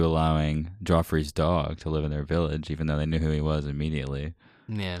reduced to allowing Joffrey's dog to live in their village, even though they knew who he was immediately.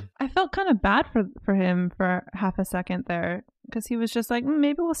 Yeah. I felt kind of bad for him for half a second there, because he was just like,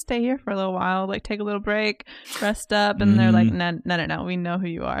 maybe we'll stay here for a little while, take a little break, rest up. And they're like, no, we know who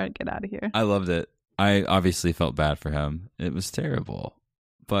you are. Get out of here. I loved it. I obviously felt bad for him. It was terrible.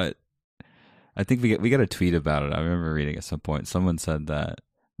 But I think we got a tweet about it. I remember reading at some point, someone said that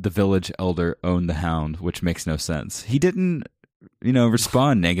the village elder owned the Hound, which makes no sense. He didn't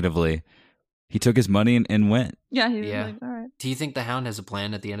respond negatively. He took his money and went. Yeah, he was Yeah. like, all right. Do you think the Hound has a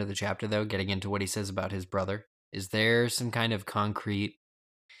plan at the end of the chapter, though, getting into what he says about his brother? Is there some kind of concrete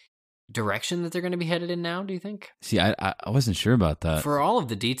direction that they're going to be headed in now, do you think? See, I wasn't sure about that. For all of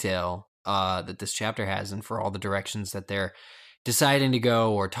the detail that this chapter has and for all the directions that they're deciding to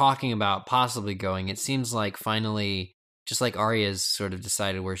go or talking about possibly going, it seems like finally, just like Arya's sort of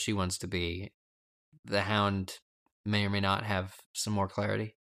decided where she wants to be, the Hound may or may not have some more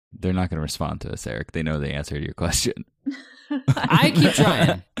clarity. They're not going to respond to us, Eric. They know the answer to your question. I keep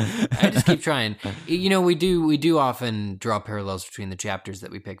trying. I just keep trying. We do often draw parallels between the chapters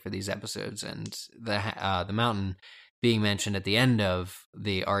that we pick for these episodes, and the mountain being mentioned at the end of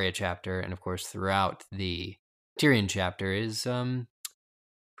the Arya chapter, and of course throughout the Tyrion chapter, is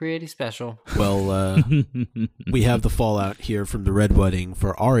pretty special. Well, we have the fallout here from the Red Wedding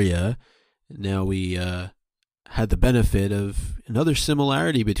for Arya. Now we had the benefit of another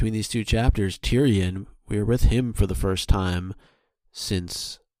similarity between these two chapters. Tyrion, we were with him for the first time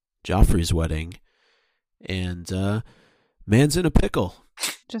since Joffrey's wedding, and man's in a pickle.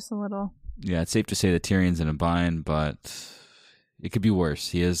 Just a little. Yeah, it's safe to say that Tyrion's in a bind, but it could be worse.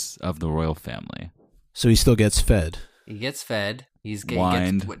 He is of the royal family. So he still gets fed. He gets fed. He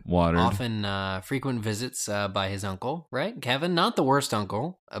gets watered. Often frequent visits by his uncle, right? Kevin, not the worst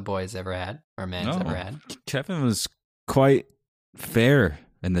uncle a boy's ever had, or a man's ever had. Kevin was quite fair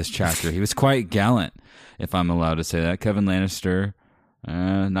in this chapter. He was quite gallant, if I'm allowed to say that. Kevin Lannister,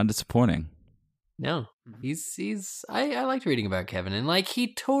 not disappointing. No, he's. I liked reading about Kevin, and like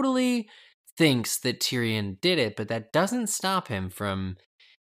he totally thinks that Tyrion did it, but that doesn't stop him from,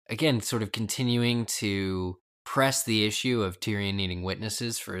 again, sort of continuing to press the issue of Tyrion needing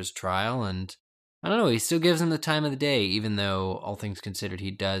witnesses for his trial, and I don't know, he still gives him the time of the day, even though all things considered, he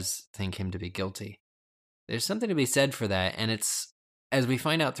does think him to be guilty. There's something to be said for that, and it's, as we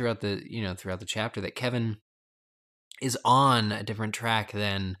find out throughout the chapter, that Kevin is on a different track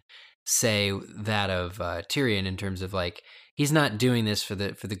than, say, that of Tyrion, in terms of like, he's not doing this for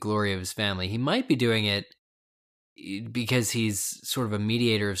the glory of his family. He might be doing it because he's sort of a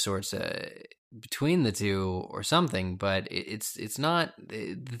mediator of sorts between the two or something, but it's not.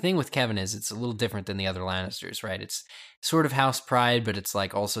 The thing with Kevin is it's a little different than the other Lannisters, right? It's sort of house pride, but it's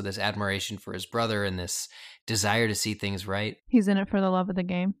like also this admiration for his brother and this desire to see things right. He's in it for the love of the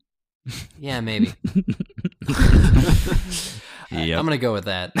game. Yeah, maybe. Yep. I'm gonna go with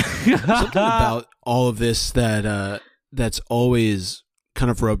that. Something about all of this that's always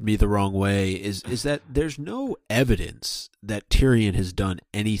kind of rubbed me the wrong way is that there's no evidence that Tyrion has done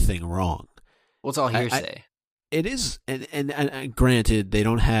anything wrong. Well, it's all hearsay. It is, and granted, they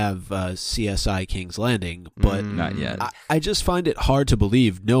don't have CSI King's Landing, but Not yet. I just find it hard to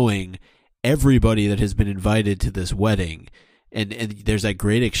believe, knowing everybody that has been invited to this wedding, and there's that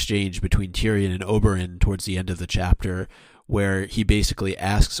great exchange between Tyrion and Oberyn towards the end of the chapter, where he basically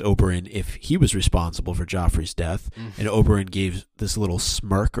asks Oberyn if he was responsible for Joffrey's death, and Oberyn gave this little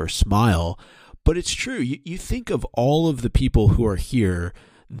smirk or smile. But it's true. You think of all of the people who are here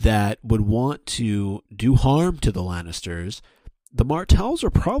that would want to do harm to the Lannisters. The Martells are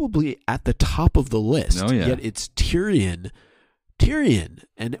probably at the top of the list. Oh, yeah. Yet it's Tyrion,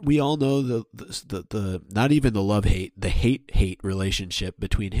 and we all know the not even the love-hate, the hate relationship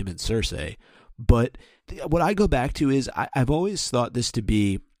between him and Cersei. But what I go back to is I've always thought this to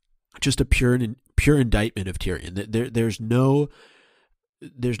be just a pure indictment of Tyrion. There's no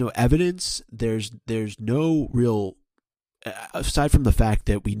evidence. There's no real, aside from the fact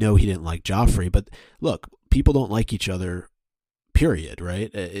that we know he didn't like Joffrey. But look, people don't like each other, period,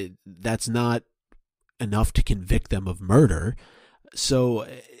 right? That's not enough to convict them of murder. So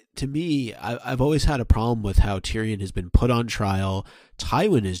to me, I've always had a problem with how Tyrion has been put on trial.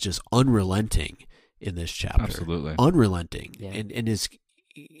 Tywin is just unrelenting in this chapter. Absolutely. Unrelenting. Yeah. And is,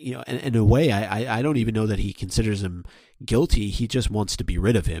 and in a way, I don't even know that he considers him guilty. He just wants to be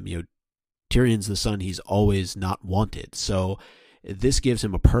rid of him. Tyrion's the son he's always not wanted. So this gives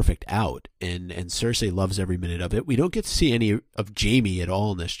him a perfect out, and Cersei loves every minute of it. We don't get to see any of Jaime at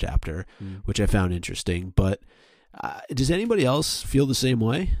all in this chapter, which I found interesting. But does anybody else feel the same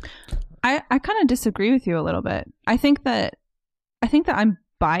way? I kind of disagree with you a little bit. I think that I'm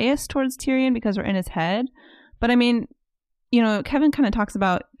biased towards Tyrion because we're in his head. But I mean, Kevin kind of talks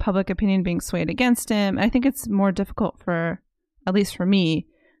about public opinion being swayed against him. I think it's more difficult at least for me,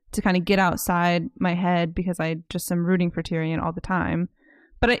 to kind of get outside my head because I just am rooting for Tyrion all the time.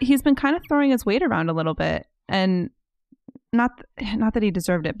 But he's been kind of throwing his weight around a little bit, and not that he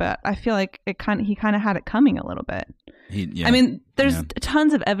deserved it, but I feel like he kind of had it coming a little bit. I mean, there's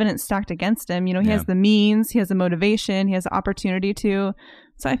tons of evidence stacked against him. You know, he has the means, he has the motivation, he has the opportunity to.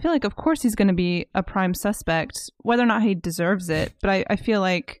 So I feel like, of course, he's going to be a prime suspect, whether or not he deserves it. But I feel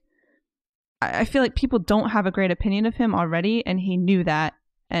like people don't have a great opinion of him already, and he knew that,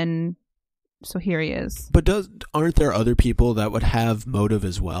 and so here he is. But aren't there other people that would have motive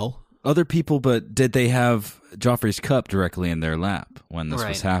as well? Other people, but did they have Joffrey's cup directly in their lap when this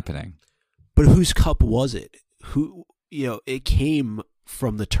was happening? But whose cup was it? Who, you know, it came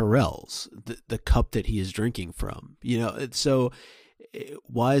from the Tyrells, the cup that he is drinking from. You know, so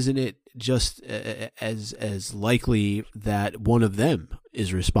why isn't it just as likely that one of them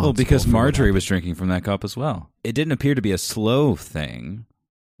is responsible? Well, because Marjorie was drinking from that cup as well. It didn't appear to be a slow thing.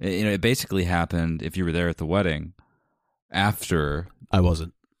 You know, it basically happened, if you were there at the wedding, after. I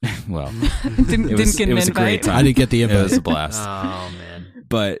wasn't. It Well, was a great time. I didn't get the invite. It was a blast. Oh, man.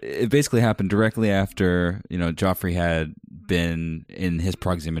 But it basically happened directly after, you know, Joffrey had been in his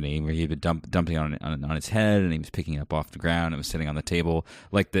proximity, where he had been dumping on his head, and he was picking up off the ground and was sitting on the table,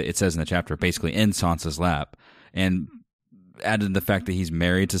 like it says in the chapter, basically in Sansa's lap. And added the fact that he's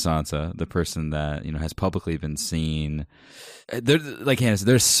married to Sansa, the person that, you know, has publicly been seen. Like Hannah said,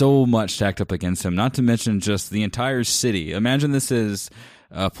 there's so much stacked up against him, not to mention just the entire city. Imagine this is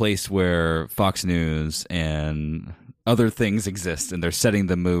a place where Fox News and other things exist, and they're setting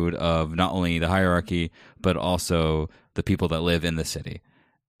the mood of not only the hierarchy, but also the people that live in the city.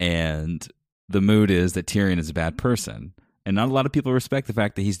 And the mood is that Tyrion is a bad person. And not a lot of people respect the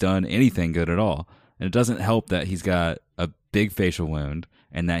fact that he's done anything good at all. And it doesn't help that he's got a big facial wound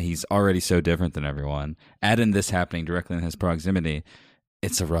and that he's already so different than everyone. Add in this happening directly in his proximity.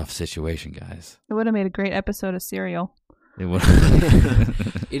 It's a rough situation, guys. It would have made a great episode of Serial. It would.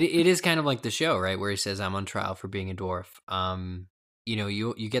 It is kind of like the show, right, where he says, "I'm on trial for being a dwarf." You know,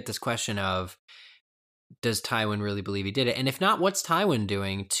 you get this question of, does Tywin really believe he did it? And if not, what's Tywin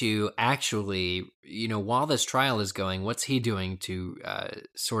doing to actually, you know, while this trial is going, what's he doing to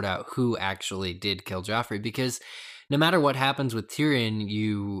sort out who actually did kill Joffrey? Because no matter what happens with Tyrion,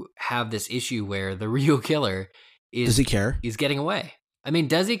 you have this issue where the real killer does he care? He's getting away. I mean,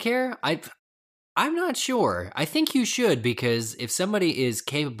 does he care? I'm not sure. I think you should, because if somebody is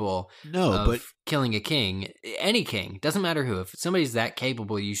capable of killing a king, any king, doesn't matter who, if somebody's that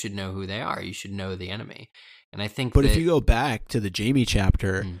capable, you should know who they are. You should know the enemy. And I think if you go back to the Jaime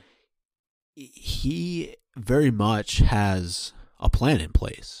chapter, he very much has a plan in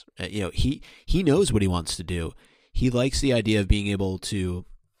place. You know, he knows what he wants to do. He likes the idea of being able to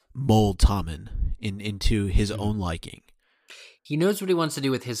mold Tommen into his own liking. He knows what he wants to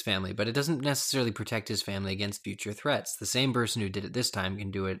do with his family, but it doesn't necessarily protect his family against future threats. The same person who did it this time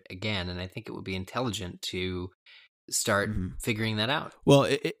can do it again, and I think it would be intelligent to start figuring that out. Well,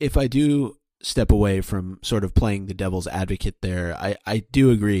 if I do step away from sort of playing the devil's advocate there, I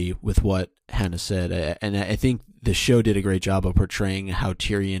do agree with what Hannah said, and I think the show did a great job of portraying how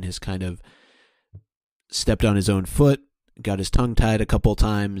Tyrion has kind of stepped on his own foot, got his tongue tied a couple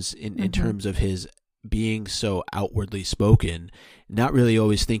times in terms of his being so outwardly spoken, not really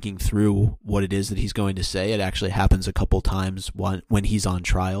always thinking through what it is that he's going to say. It actually happens a couple times when he's on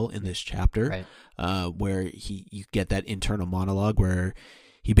trial in this chapter, where you get that internal monologue where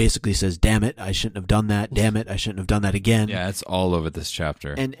he basically says, "Damn it, I shouldn't have done that. Damn it, I shouldn't have done that again." Yeah, it's all over this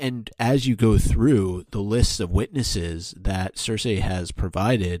chapter. And as you go through the list of witnesses that Cersei has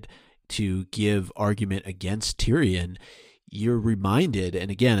provided to give argument against Tyrion, you're reminded,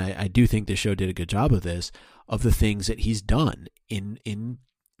 and again, I do think the show did a good job of this, of the things that he's done in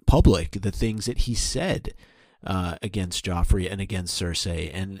public, the things that he said against Joffrey and against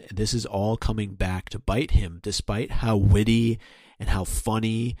Cersei. And this is all coming back to bite him, despite how witty and how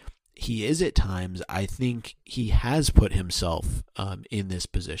funny he is at times. I think he has put himself in this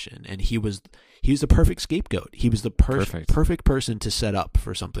position, and he was the perfect scapegoat. He was the perfect person to set up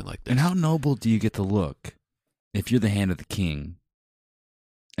for something like this. And how noble do you get to look if you're the hand of the king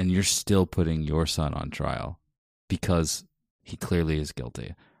and you're still putting your son on trial because he clearly is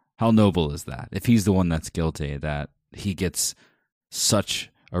guilty? How noble is that? If he's the one that's guilty, that he gets such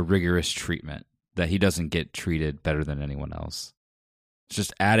a rigorous treatment, that he doesn't get treated better than anyone else. It's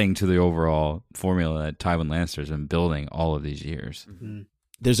just adding to the overall formula that Tywin Lannister has been building all of these years. Mm-hmm.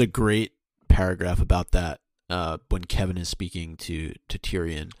 There's a great paragraph about that when Kevin is speaking to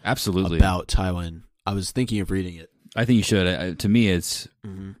Tyrion. Absolutely. About Tywin. I was thinking of reading it. I think you should. To me, it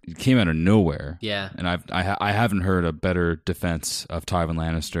came out of nowhere. Yeah. And I haven't heard a better defense of Tywin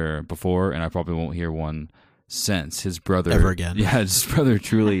Lannister before, and I probably won't hear one since. His brother ever again. Yeah, his brother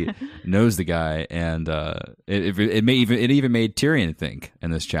truly knows the guy, and it even made Tyrion think in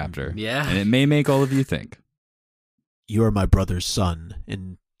this chapter. Yeah. And it may make all of you think. "You are my brother's son."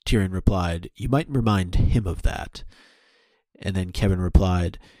 And Tyrion replied, "You might remind him of that." And then Kevan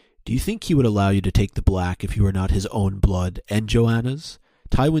replied, "Do you think he would allow you to take the black if you were not his own blood and Joanna's?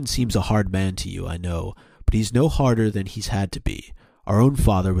 Tywin seems a hard man to you, I know, but he's no harder than he's had to be. Our own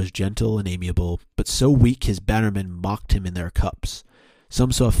father was gentle and amiable, but so weak his bannermen mocked him in their cups.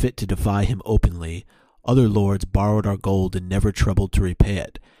 Some saw fit to defy him openly. Other lords borrowed our gold and never troubled to repay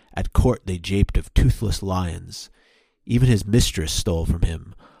it. At court they japed of toothless lions. Even his mistress stole from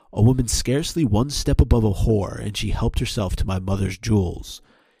him, a woman scarcely one step above a whore, and she helped herself to my mother's jewels.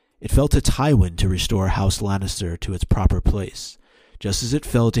 It fell to Tywin to restore House Lannister to its proper place, just as it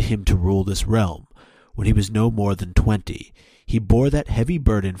fell to him to rule this realm. When he was no more than 20, he bore that heavy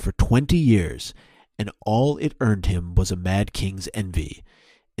burden for 20 years, and all it earned him was a mad king's envy.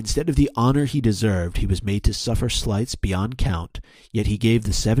 Instead of the honor he deserved, he was made to suffer slights beyond count, yet he gave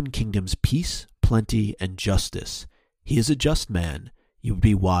the 7 kingdoms peace, plenty, and justice. He is a just man. You would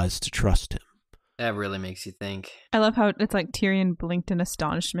be wise to trust him." That really makes you think. I love how it's like Tyrion blinked in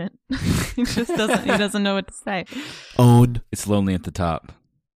astonishment. He doesn't know what to say. Own. It's lonely at the top.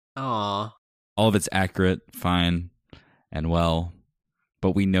 Aw. All of it's accurate, fine, and well,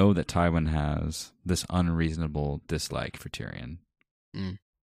 but we know that Tywin has this unreasonable dislike for Tyrion. Mm.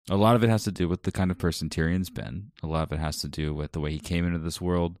 A lot of it has to do with the kind of person Tyrion's been. A lot of it has to do with the way he came into this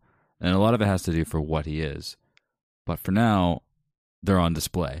world, and a lot of it has to do for what he is. But for now, they're on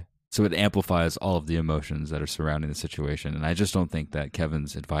display. So it amplifies all of the emotions that are surrounding the situation. And I just don't think that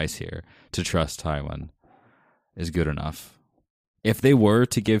Kevin's advice here to trust Tywin is good enough. If they were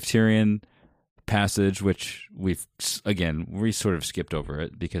to give Tyrion passage, which we sort of skipped over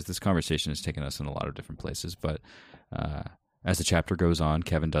it because this conversation has taken us in a lot of different places. But as the chapter goes on,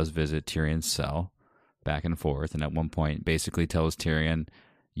 Kevan does visit Tyrion's cell back and forth. And at one point basically tells Tyrion,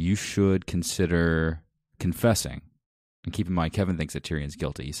 you should consider confessing. And keep in mind, Kevan thinks that Tyrion's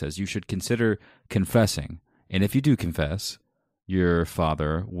guilty. He says, you should consider confessing. And if you do confess, your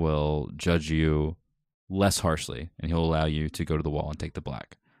father will judge you less harshly, and he'll allow you to go to the wall and take the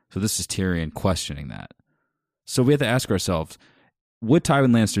black. So this is Tyrion questioning that. So we have to ask ourselves, would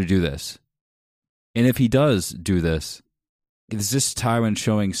Tywin Lannister do this? And if he does do this, is this Tywin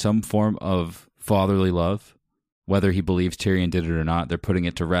showing some form of fatherly love? Whether he believes Tyrion did it or not, they're putting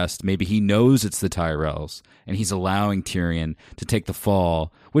it to rest. Maybe he knows it's the Tyrells, and he's allowing Tyrion to take the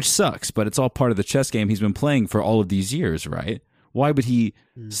fall, which sucks, but it's all part of the chess game he's been playing for all of these years, right? Why would he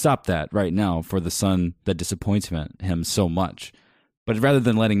stop that right now for the son that disappoints him so much? But rather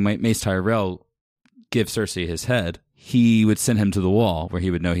than letting Mace Tyrell give Cersei his head, he would send him to the wall where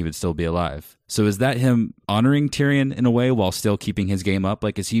he would know he would still be alive. So is that him honoring Tyrion in a way while still keeping his game up?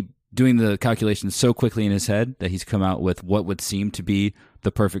 Like, is he doing the calculations so quickly in his head that he's come out with what would seem to be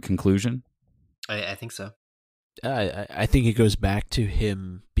the perfect conclusion? I think so. I think it goes back to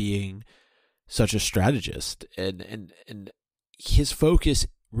him being such a strategist, and his focus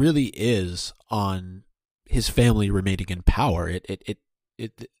really is on his family remaining in power.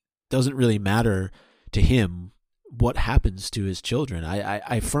 It doesn't really matter to him what happens to his children.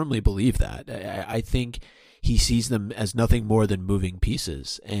 I firmly believe that. I think he sees them as nothing more than moving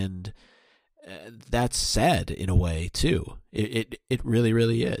pieces, and that's sad in a way too. It really,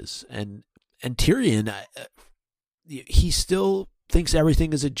 really is. And Tyrion, he still thinks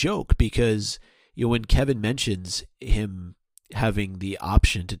everything is a joke because when Kevan mentions him having the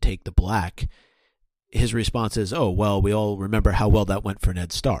option to take the black, his response is, "Oh well, we all remember how well that went for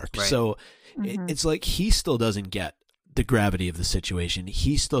Ned Stark." Right. So it's like he still doesn't get the gravity of the situation.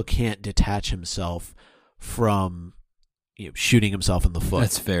 He still can't detach himself from shooting himself in the foot.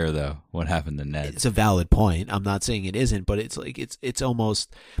 That's fair, though. What happened to Ned? It's a valid point. I'm not saying it isn't, but it's like it's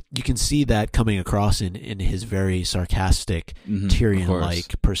almost, you can see that coming across in his very sarcastic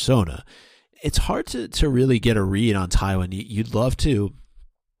Tyrion-like persona. It's hard to really get a read on Tywin. You'd love to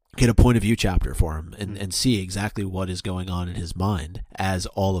get a point of view chapter for him and see exactly what is going on in his mind as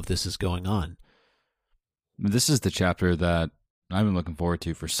all of this is going on. This is the chapter that I've been looking forward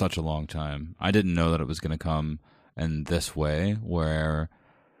to for such a long time. I didn't know that it was going to come in this way, where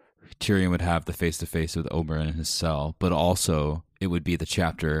Tyrion would have the face-to-face with Oberyn in his cell, but also it would be the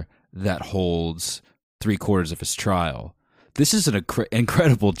chapter that holds 3/4 of his trial. This is an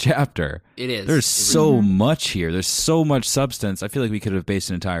incredible chapter. It is. There's so much here. There's so much substance. I feel like we could have based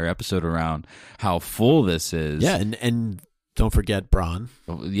an entire episode around how full this is. Yeah, and don't forget Bronn.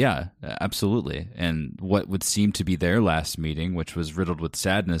 Yeah, absolutely. And what would seem to be their last meeting, which was riddled with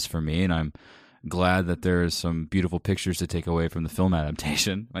sadness for me, and I'm glad that there's some beautiful pictures to take away from the film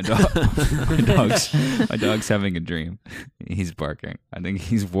adaptation. My dog's having a dream. He's barking. I think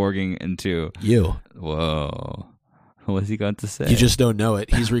he's warging into you. Whoa. What's he going to say? You just don't know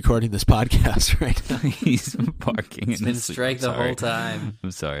it. He's recording this podcast right now. He's barking. It's been strike the whole time.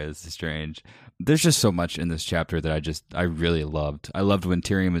 I'm sorry, this is strange. There's just so much in this chapter that I really loved. I loved when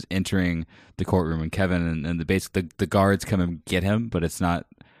Tyrion was entering the courtroom and Kevin and the guards come and get him, but it's not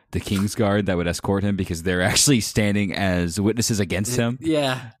the King's Guard that would escort him because they're actually standing as witnesses against him.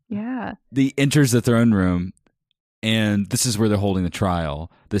 Yeah. Yeah. He enters the throne room, and this is where they're holding the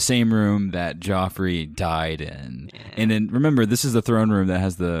trial. The same room that Joffrey died in. Yeah. And then, remember, this is the throne room that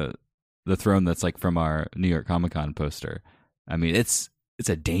has the throne that's like from our New York Comic-Con poster. I mean, it's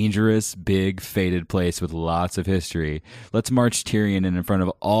a dangerous, big, faded place with lots of history. Let's march Tyrion in front of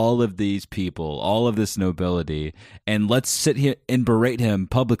all of these people, all of this nobility, and let's sit here and berate him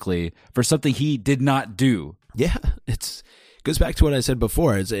publicly for something he did not do. Yeah, it goes back to what I said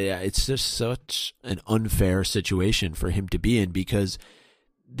before. It's just such an unfair situation for him to be in because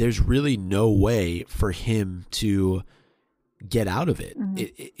there's really no way for him to get out of it.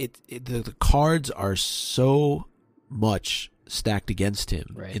 Mm-hmm. The cards are so much stacked against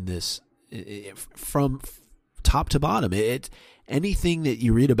him in this, from top to bottom. Anything that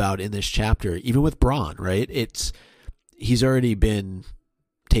you read about in this chapter, even with Bronn, right? He's already been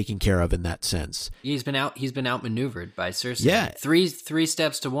taken care of in that sense. He's been outmaneuvered by Cersei. Yeah, three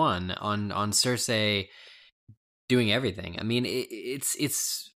steps to one on Cersei doing everything. I mean, it's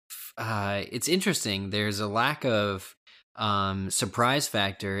interesting. There's a lack of surprise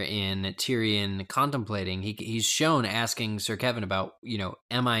factor in Tyrion contemplating. He's shown asking Sir Kevin about,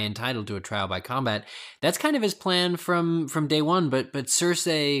 am I entitled to a trial by combat? That's kind of his plan from day one, but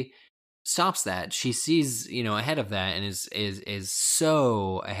Cersei stops that. She sees, ahead of that and is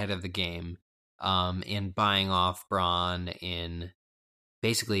so ahead of the game in buying off Bronn, in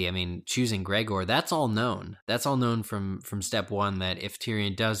basically, choosing Gregor. That's all known. That's all known from step one, that if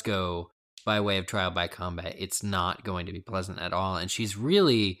Tyrion does go by way of trial by combat, it's not going to be pleasant at all. And she's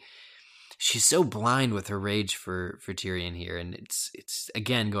so blind with her rage for Tyrion here. And it's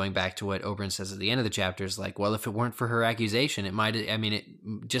again, going back to what Oberyn says at the end of the chapter, is like, well, if it weren't for her accusation, it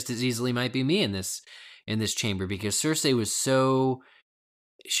just as easily might be me in this chamber, because Cersei was so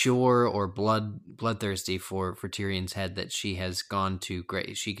sure or bloodthirsty for Tyrion's head that she's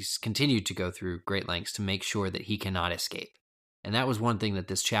continued to go through great lengths to make sure that he cannot escape. And that was one thing that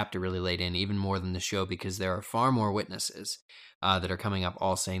this chapter really laid in, even more than the show, because there are far more witnesses that are coming up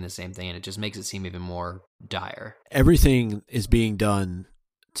all saying the same thing, and it just makes it seem even more dire. Everything is being done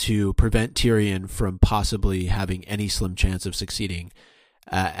to prevent Tyrion from possibly having any slim chance of succeeding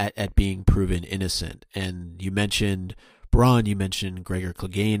at being proven innocent. And you mentioned Bronn, you mentioned Gregor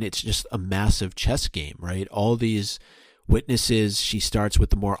Clegane. It's just a massive chess game, right? All these witnesses, she starts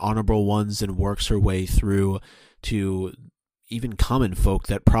with the more honorable ones and works her way through to even common folk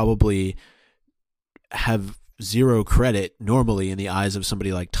that probably have zero credit normally in the eyes of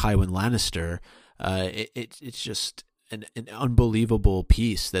somebody like Tywin Lannister. It's just an unbelievable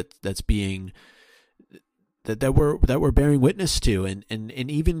piece that's being that we're bearing witness to, and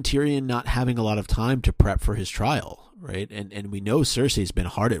even Tyrion not having a lot of time to prep for his trial, right? And we know Cersei's been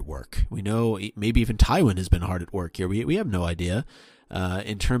hard at work. We know maybe even Tywin has been hard at work here. We have no idea.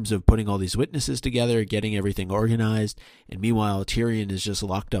 In terms of putting all these witnesses together, getting everything organized, and meanwhile Tyrion is just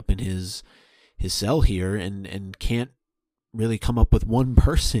locked up in his cell here and can't really come up with one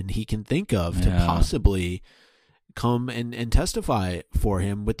person he can think of to possibly come and testify for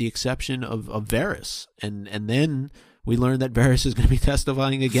him, with the exception of Varys. And then we learn that Varys is going to be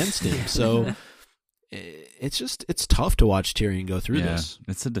testifying against him. So it's tough to watch Tyrion go through this.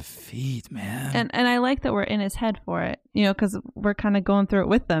 It's a defeat, man. And I like that we're in his head for it, because we're kind of going through it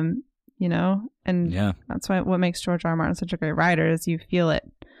with them, and that's what makes George R. R. Martin such a great writer, is you feel it.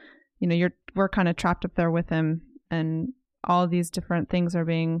 We're kind of trapped up there with him, and all these different things are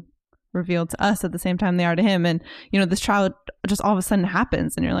being revealed to us at the same time they are to him. And, this trial just all of a sudden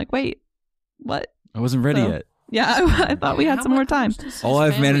happens, and you're like, wait, what? I wasn't ready yet. Yeah, I thought we had some more time. All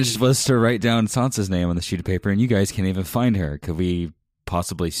I've managed was to write down Sansa's name on the sheet of paper, and you guys can't even find her. Could we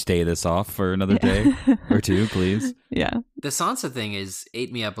possibly stay this off for another day or two, please? Yeah. The Sansa thing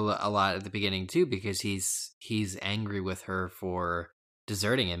ate me up a lot at the beginning too, because he's angry with her for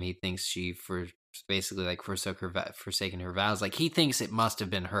deserting him. He thinks she basically forsaken her vows. Like, he thinks it must have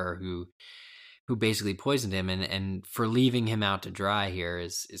been her who basically poisoned him, and for leaving him out to dry here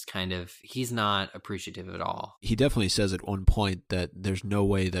is kind of, he's not appreciative at all. He definitely says at one point that there's no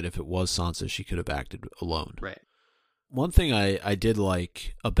way that if it was Sansa, she could have acted alone. Right. One thing I did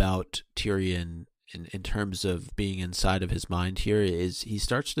like about Tyrion in terms of being inside of his mind here is he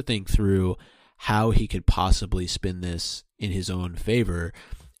starts to think through how he could possibly spin this in his own favor.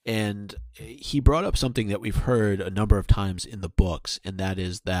 And he brought up something that we've heard a number of times in the books, and that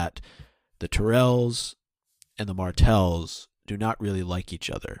is that the Tyrells and the Martells do not really like each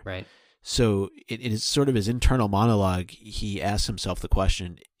other. Right. So it is sort of his internal monologue. He asks himself the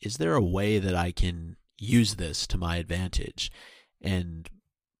question, is there a way that I can use this to my advantage? And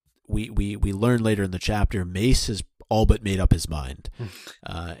we learn later in the chapter, Mace has all but made up his mind.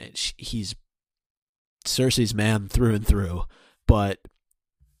 He's Cersei's man through and through, but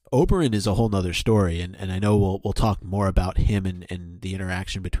Oberyn is a whole nother story, and I know we'll talk more about him and the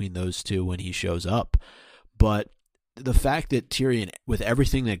interaction between those two when he shows up. But the fact that Tyrion, with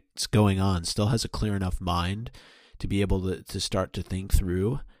everything that's going on, still has a clear enough mind to be able to start to think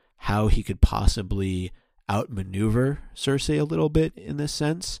through how he could possibly outmaneuver Cersei a little bit in this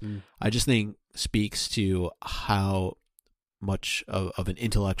sense, I just think speaks to how much of an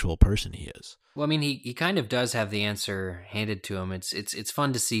intellectual person he is. Well, I mean, he kind of does have the answer handed to him. It's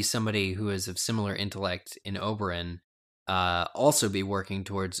fun to see somebody who is of similar intellect in Oberyn also be working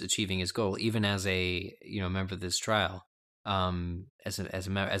towards achieving his goal, even as a member of this trial, as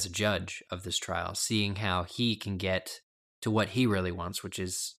a judge of this trial, seeing how he can get to what he really wants, which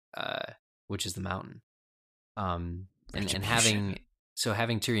is the mountain, and having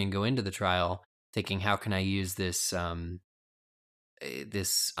Tyrion go into the trial thinking, how can I use this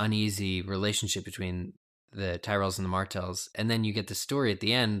this uneasy relationship between the Tyrells and the Martells, and then you get the story at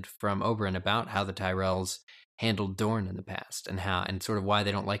the end from Oberyn about how the Tyrells handled Dorne in the past and sort of why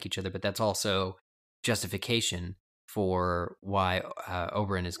they don't like each other, but that's also justification for why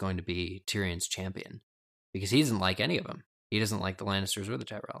Oberyn is going to be Tyrion's champion, because he doesn't like any of them. He doesn't like the Lannisters or the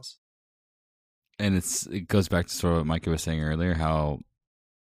Tyrells. And it goes back to sort of what Micah was saying earlier, how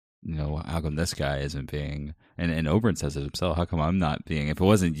how come this guy isn't being, and Oberyn says it himself, how come I'm not being, if it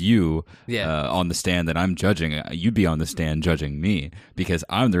wasn't you on the stand that I'm judging, you'd be on the stand judging me, because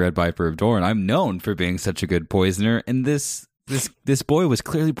I'm the Red Viper of Dorne. I'm known for being such a good poisoner, and this boy was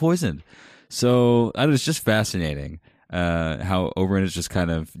clearly poisoned. So that was just fascinating, how Oberyn is just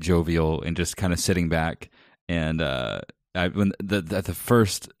kind of jovial and just kind of sitting back. And when the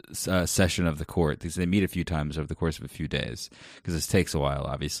first session of the court, because they meet a few times over the course of a few days, because this takes a while,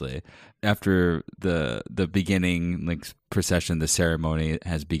 obviously. After the beginning procession, the ceremony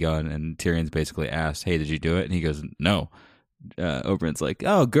has begun, and Tyrion's basically asked, "Hey, did you do it?" And he goes, "No." Oberyn's like,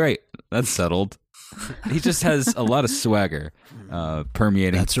 "Oh, great, that's settled." He just has a lot of swagger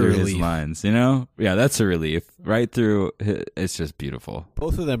permeating through his lines, Yeah, that's a relief. Right through, it's just beautiful.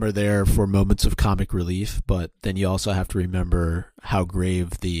 Both of them are there for moments of comic relief, but then you also have to remember how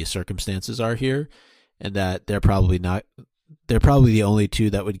grave the circumstances are here, and that they're probably the only two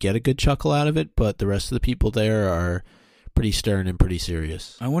that would get a good chuckle out of it, but the rest of the people there are pretty stern and pretty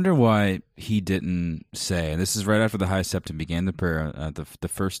serious. I wonder why he didn't say, and this is right after the High Septon began the prayer the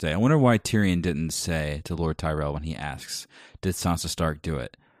first day, I wonder why Tyrion didn't say to Lord Tyrell when he asks, did Sansa Stark do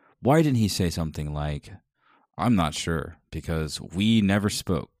it? Why didn't he say something like, I'm not sure, because we never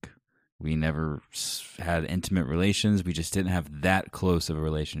spoke. We never had intimate relations. We just didn't have that close of a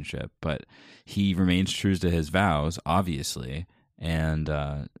relationship. But he remains true to his vows, obviously, and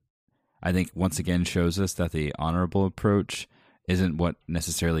I think once again shows us that the honorable approach isn't what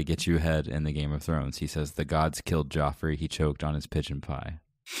necessarily gets you ahead in the Game of Thrones. He says the gods killed Joffrey. He choked on his pigeon pie.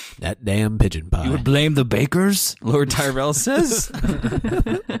 That damn pigeon pie. You would blame the bakers? Lord Tyrell says.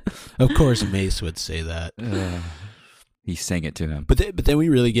 Of course Mace would say that. He sang it to him. But then we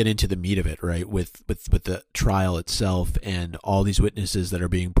really get into the meat of it, right? With the trial itself and all these witnesses that are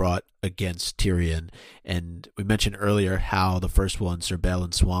being brought against Tyrion. And we mentioned earlier how the first one, Sir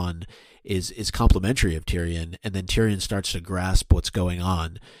Balon Swan, is complimentary of Tyrion, and then Tyrion starts to grasp what's going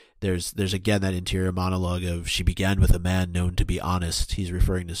on. There's again that interior monologue of, she began with a man known to be honest. He's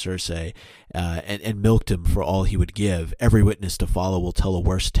referring to Cersei, and milked him for all he would give. Every witness to follow will tell a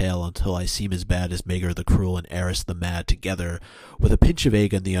worse tale until I seem as bad as Maegor the cruel and Aerys the mad together, with a pinch of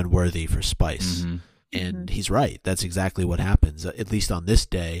Aegon the unworthy for spice. Mm-hmm. And he's right. That's exactly what happens, at least on this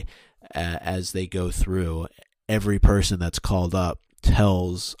day, as they go through. Every person that's called up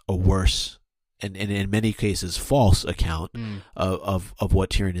tells a worse and in many cases false account of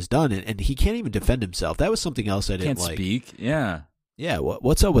what Tyrion has done, and he can't even defend himself. That was something else I didn't like. Can't speak. Yeah.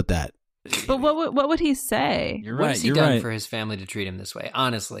 What's up with that? But what would he say? What has he done for his family to treat him this way?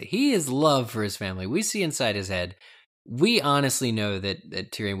 Honestly, he is love for his family. We see inside his head. We honestly know that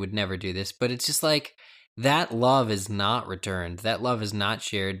Tyrion would never do this, but it's just like that love is not returned. That love is not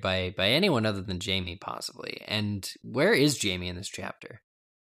shared by anyone other than Jaime, possibly. And where is Jaime in this chapter?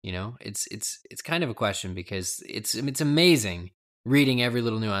 It's kind of a question, because it's amazing reading every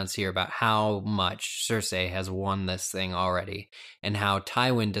little nuance here about how much Cersei has won this thing already, and how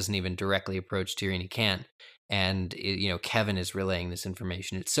Tywin doesn't even directly approach Tyrion. He can't. And, Kevin is relaying this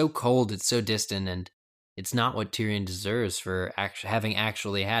information. It's so cold, it's so distant, and it's not what Tyrion deserves for having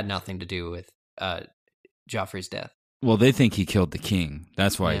actually had nothing to do with Joffrey's death. Well, they think he killed the king.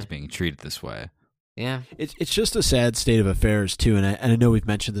 That's why he's being treated this way. Yeah. It's just a sad state of affairs, too. And I know we've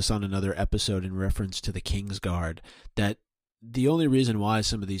mentioned this on another episode in reference to the Kingsguard, that the only reason why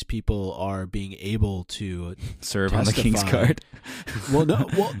some of these people are being able to serve testify, on the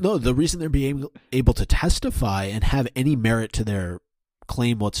Kingsguard. no. The reason they're being able to testify and have any merit to their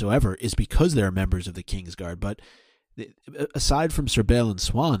claim whatsoever is because they're members of the Kingsguard. But aside from Sir Balon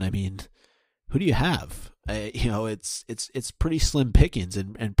Swan, I mean, who do you have? It's pretty slim pickings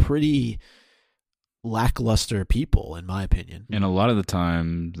and pretty lackluster people, in my opinion. And a lot of the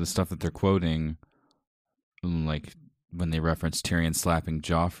time, the stuff that they're quoting, like when they reference Tyrion slapping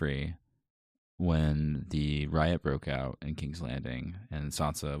Joffrey when the riot broke out in King's Landing and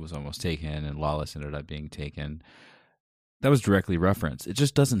Sansa was almost taken and Lollys ended up being taken, that was directly referenced. It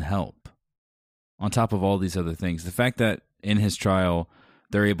just doesn't help. On top of all these other things, the fact that in his trial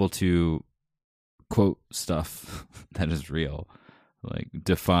they're able to quote stuff that is real, like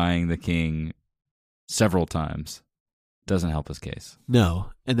defying the king several times, doesn't help his case.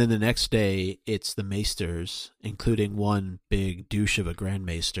 No. And then the next day, it's the maesters, including one big douche of a Grand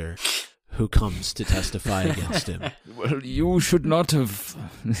Maester, who comes to testify against him. Well, you should not have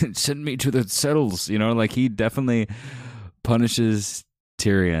sent me to the cells. He definitely punishes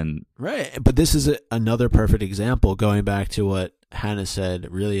Tyrion. Right. But this is another perfect example, going back to what Hannah said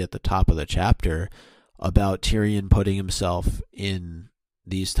really at the top of the chapter about Tyrion putting himself in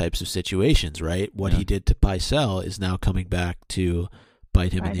these types of situations, right? What he did to Pycelle is now coming back to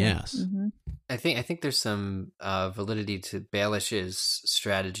bite him in the ass. Mm-hmm. I think there's some validity to Baelish's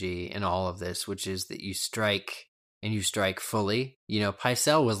strategy in all of this, which is that you strike and you strike fully.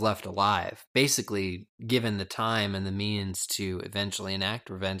 Pycelle was left alive, basically given the time and the means to eventually enact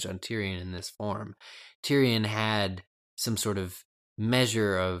revenge on Tyrion in this form. Tyrion had some sort of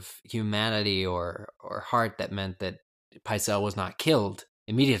measure of humanity or heart that meant that Pycelle was not killed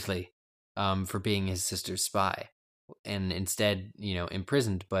immediately for being his sister's spy, and instead,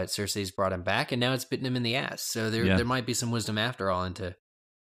 imprisoned. But Cersei's brought him back, and now it's bitten him in the ass. So there might be some wisdom after all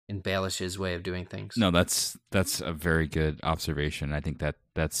in Baelish's way of doing things. No, that's a very good observation. I think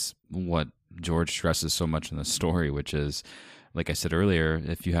that's what George stresses so much in the story, which is, like I said earlier,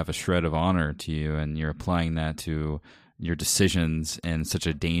 if you have a shred of honor to you and you're applying that to your decisions in such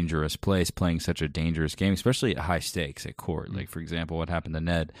a dangerous place, playing such a dangerous game, especially at high stakes at court. Like, for example, what happened to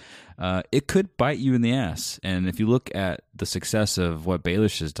Ned, it could bite you in the ass. And if you look at the success of what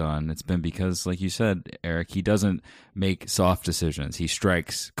Baelish has done, it's been because, like you said, Eric, he doesn't make soft decisions. He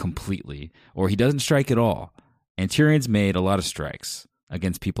strikes completely, or he doesn't strike at all. And Tyrion's made a lot of strikes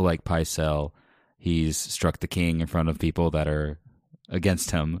against people like Pycelle. He's struck the king in front of people that are against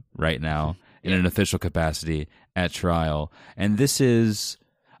him right now in an official capacity at trial. And this is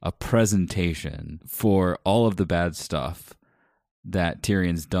a presentation for all of the bad stuff that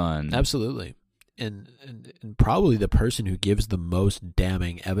Tyrion's done. Absolutely. And probably the person who gives the most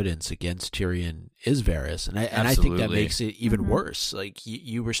damning evidence against Tyrion is Varys. And I think that makes it even worse. Like,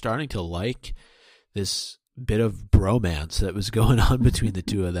 you were starting to like this bit of bromance that was going on between the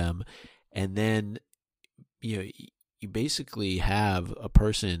two of them. And then, you basically have a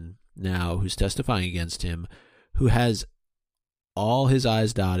person now who's testifying against him who has all his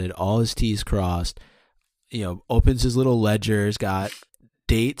I's dotted, all his T's crossed, opens his little ledgers, got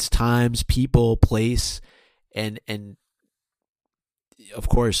dates, times, people, place, and of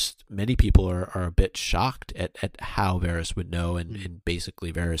course many people are a bit shocked at how Varys would know, and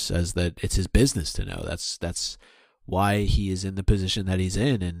basically Varys says that it's his business to know. That's why he is in the position that he's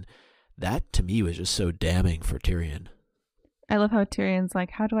in, and that to me was just so damning for Tyrion. I love how Tyrion's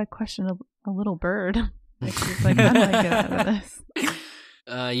like, how do I question a little bird? Like, he's like, how do I get out of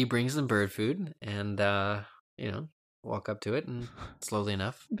this? You bring some bird food and, walk up to it, and slowly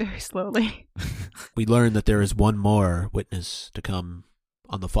enough. Very slowly. We learn that there is one more witness to come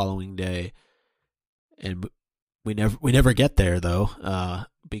on the following day, and we never get there though,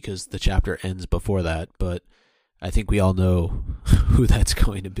 because the chapter ends before that. But I think we all know who that's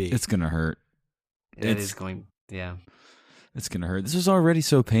going to be. It's gonna hurt. It's going to hurt. This was already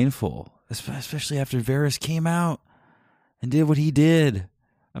so painful, especially after Varys came out and did what he did.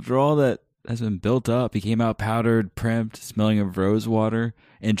 After all that has been built up, he came out powdered, primped, smelling of rose water,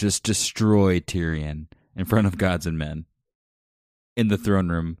 and just destroyed Tyrion in front of gods and men in the throne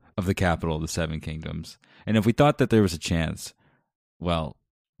room of the capital of the Seven Kingdoms. And if we thought that there was a chance well,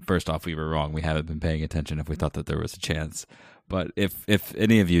 first off, we were wrong. We haven't been paying attention if we thought that there was a chance. But if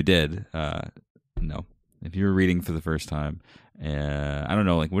any of you did, no. If you were reading for the first time, I don't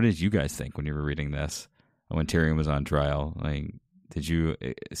know, like, what did you guys think when you were reading this? When Tyrion was on trial, like, did you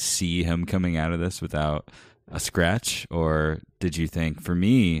see him coming out of this without a scratch? Or did you think, for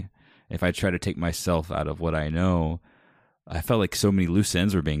me, if I try to take myself out of what I know, I felt like so many loose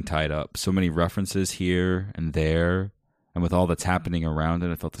ends were being tied up, so many references here and there. And with all that's happening around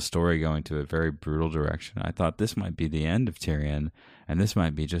it, I felt the story going to a very brutal direction. I thought this might be the end of Tyrion, and this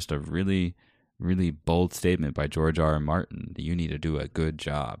might be just a really, really bold statement by George R. R. Martin that you need to do a good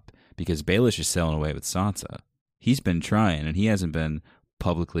job. Because Baelish is sailing away with Sansa. He's been trying, and he hasn't been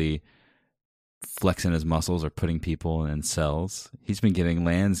publicly flexing his muscles or putting people in cells. He's been getting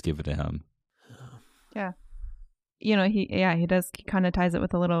lands given to him. Yeah. He does. He kind of ties it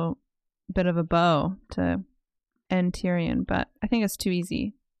with a little bit of a bow to end Tyrion, but I think it's too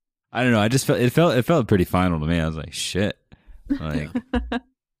easy. I don't know. I just felt it felt pretty final to me. I was like, shit, like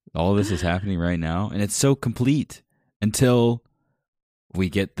all this is happening right now, and it's so complete until we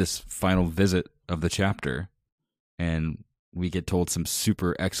get this final visit of the chapter, and we get told some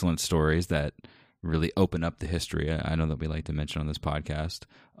super excellent stories that really open up the history. I know that we like to mention on this podcast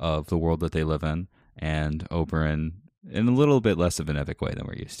of the world that they live in, and Oberyn, in a little bit less of an epic way than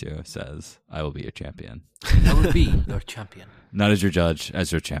we're used to, says, "I will be your champion." I will be your champion. Not as your judge,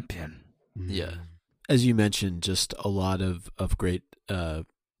 as your champion. Yeah. As you mentioned, just a lot of great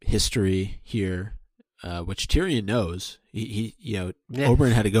history here, which Tyrion knows.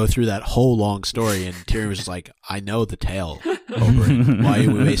 Oberyn had to go through that whole long story, and Tyrion was just like, I know the tale, Oberyn. Why are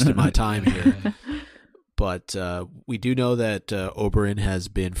you wasting my time here? But we do know that Oberyn has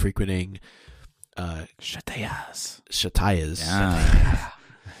been frequenting Shataya's. Yeah.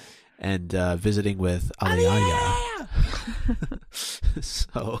 And visiting with Alyaya.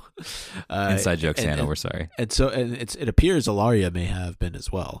 So inside joke, Santa. We're sorry. And so, it appears Alaria may have been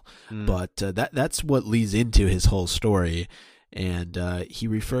as well, but that's what leads into his whole story, and he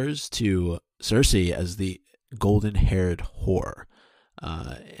refers to Cersei as the golden-haired whore.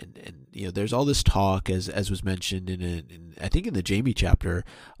 And there's all this talk, as was mentioned in I think in the Jaime chapter,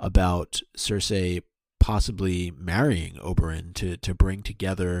 about Cersei possibly marrying Oberyn to bring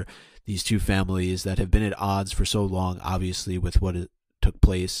together these two families that have been at odds for so long, obviously, with what took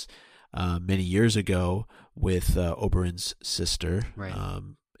place many years ago with Oberyn's sister, right.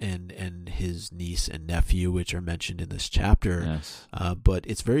 And his niece and nephew, which are mentioned in this chapter. Yes. But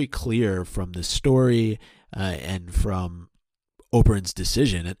it's very clear from the story and from Oberyn's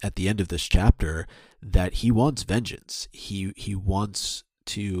decision at the end of this chapter that he wants vengeance. He wants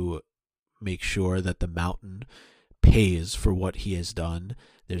to make sure that the Mountain pays for what he has done.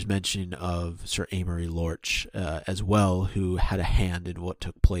 There's mention of Sir Amory Lorch as well, who had a hand in what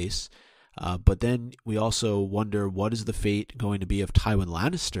took place. But then we also wonder, what is the fate going to be of Tywin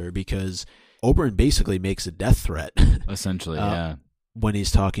Lannister? Because Oberyn basically makes a death threat. Essentially, yeah. When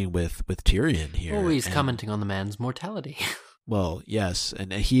he's talking with Tyrion here. Oh, he's commenting on the man's mortality. Well, yes.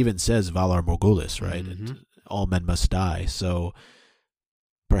 And he even says Valar Morghulis, right? Mm-hmm. And all men must die. So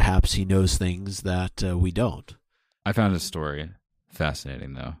perhaps he knows things that we don't. I found his story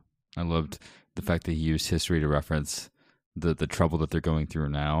fascinating, though. I loved the fact that he used history to reference the trouble that they're going through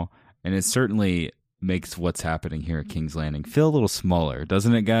now. And it certainly makes what's happening here at King's Landing feel a little smaller,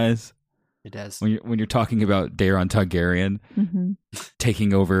 doesn't it, guys? It does. When you're talking about Daeron Targaryen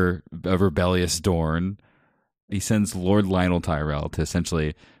taking over a rebellious Dorne, he sends Lord Lionel Tyrell to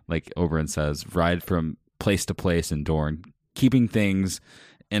essentially, like Oberyn says, ride from place to place in Dorne, keeping things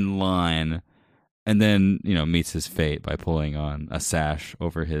in line, and then, meets his fate by pulling on a sash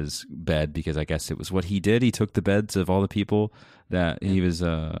over his bed, because I guess it was what he did. He took the beds of all the people that he was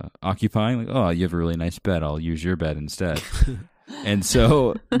occupying. Like, oh, you have a really nice bed. I'll use your bed instead. And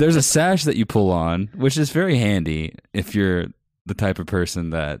so there's a sash that you pull on, which is very handy if you're the type of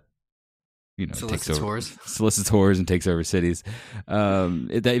person that, solicits whores and takes over cities.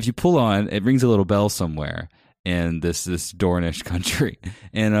 That if you pull on, it rings a little bell somewhere in this Dornish country,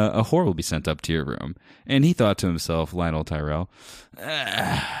 and a whore will be sent up to your room. And he thought to himself, Lionel Tyrell,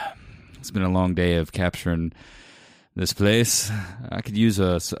 it's been a long day of capturing this place. I could use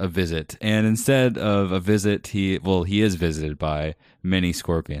a visit. And instead of a visit, he is visited by many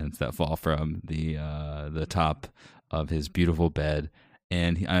scorpions that fall from the top of his beautiful bed.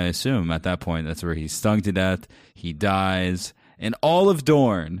 And I assume at that point, that's where he's stung to death. He dies. And all of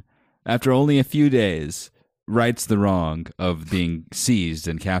Dorne, after only a few days, rights the wrong of being seized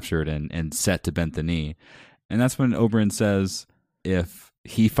and captured and set to bend the knee. And that's when Oberyn says, if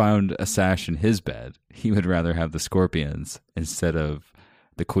he found a sash in his bed, he would rather have the scorpions instead of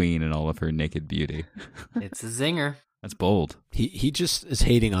the queen and all of her naked beauty. It's a zinger. That's bold. He just is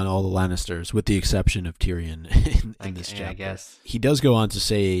hating on all the Lannisters, with the exception of Tyrion in this chapter. I guess. He does go on to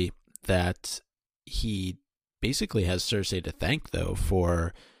say that he basically has Cersei to thank, though,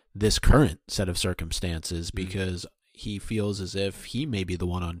 for this current set of circumstances, because he feels as if he may be the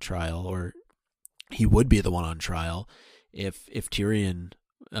one on trial, or he would be the one on trial if Tyrion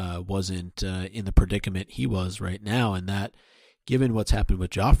wasn't in the predicament he was right now, and that given what's happened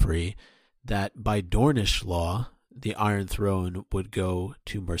with Joffrey, that by Dornish law, the Iron Throne would go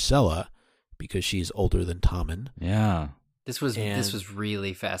to Myrcella because she's older than Tommen. Yeah. This was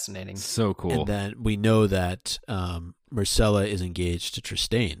really fascinating. So cool. And then we know that Myrcella is engaged to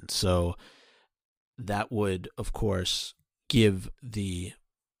Trystane, so that would, of course, give the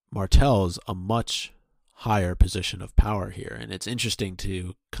Martells a much higher position of power here. And it's interesting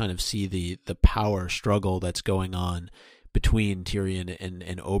to kind of see the power struggle that's going on between Tyrion and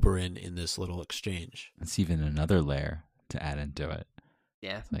Oberyn in this little exchange. It's even another layer to add into it.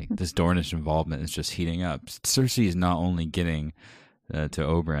 Yeah. Like, this Dornish involvement is just heating up. Cersei is not only getting to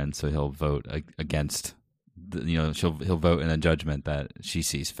Oberyn, so he'll vote against, he'll vote in a judgment that she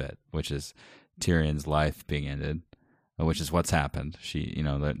sees fit, which is Tyrion's life being ended, which is what's happened.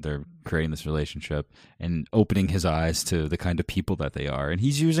 They're creating this relationship and opening his eyes to the kind of people that they are. And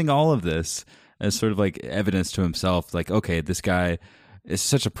he's using all of this as sort of like evidence to himself, like, okay, this guy is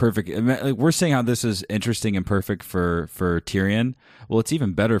such a perfect, like, we're saying how this is interesting and perfect for Tyrion. Well, it's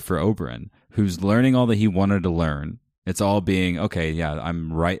even better for Oberyn, who's learning all that he wanted to learn. It's all being, okay, yeah,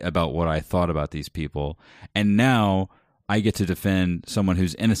 I'm right about what I thought about these people. And now I get to defend someone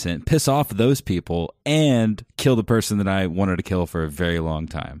who's innocent, piss off those people, and kill the person that I wanted to kill for a very long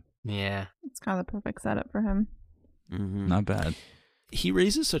time. Yeah. It's kind of the perfect setup for him. Mm-hmm. Not bad. He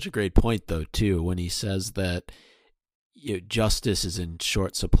raises such a great point, though, too, when he says that justice is in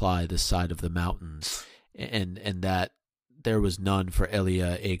short supply this side of the mountains, and that there was none for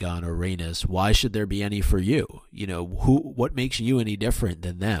Elia, Aegon, or Rhaenys. Why should there be any for you? What makes you any different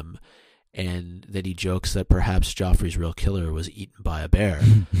than them? And that he jokes that perhaps Joffrey's real killer was eaten by a bear.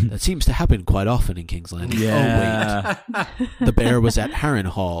 That seems to happen quite often in King's Landing. Yeah. Oh, wait. The bear was at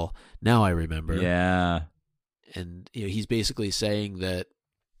Harrenhal. Now I remember. Yeah. And he's basically saying that,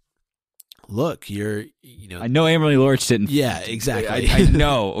 look, I know Amory Lorch didn't. Yeah, exactly. I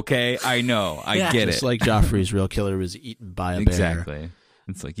know, okay? I know. I get Just it. like Joffrey's real killer was eaten by a bear. Exactly.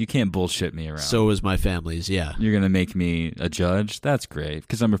 It's like, you can't bullshit me around. So was my family's, yeah. You're going to make me a judge? That's great,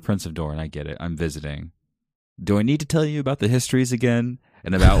 because I'm a Prince of Dorne. I get it. I'm visiting. Do I need to tell you about the histories again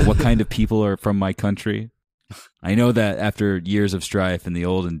and about what kind of people are from my country? I know that after years of strife in the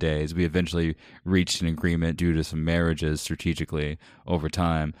olden days, we eventually reached an agreement due to some marriages strategically over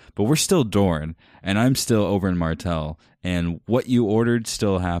time. But we're still Dorne, and I'm still Oberyn Martell, and what you ordered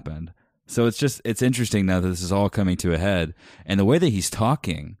still happened. So it's interesting now that this is all coming to a head, and the way that he's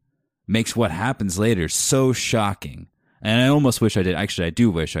talking makes what happens later so shocking. And I almost wish I did. Actually, I do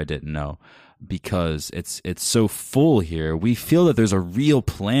wish I didn't know, because it's so full here. We feel that there's a real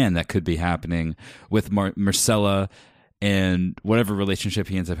plan that could be happening with Myrcella and whatever relationship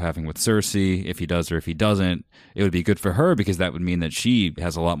he ends up having with Cersei. If he does or if he doesn't, it would be good for her, because that would mean that she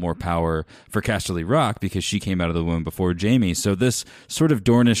has a lot more power for Casterly Rock, because she came out of the womb before Jaime. So this sort of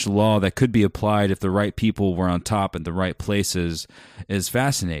Dornish law that could be applied if the right people were on top in the right places is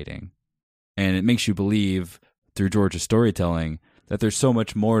fascinating. And it makes you believe through George's storytelling that there's so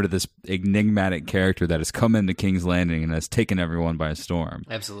much more to this enigmatic character that has come into King's Landing and has taken everyone by storm.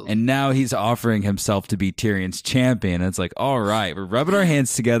 Absolutely. And now he's offering himself to be Tyrion's champion. And it's like, all right, we're rubbing our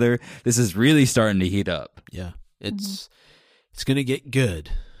hands together. This is really starting to heat up. Yeah. It's going to get good.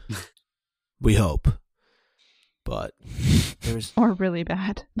 We hope. But there's... Or really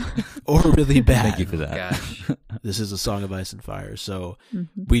bad. Or really bad. Thank you for that. Gosh. This is a Song of Ice and Fire, so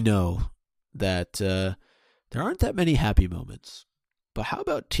we know that there aren't that many happy moments. But how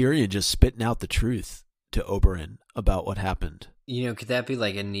about Tyrion just spitting out the truth to Oberyn about what happened? Could that be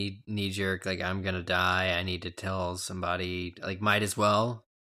like a knee jerk, like, I'm gonna die, I need to tell somebody, like, might as well,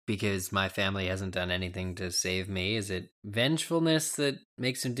 because my family hasn't done anything to save me? Is it vengefulness that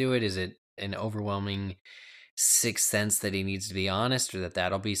makes him do it? Is it an overwhelming sixth sense that he needs to be honest, or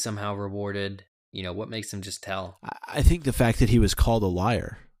that'll be somehow rewarded? What makes him just tell? I think the fact that he was called a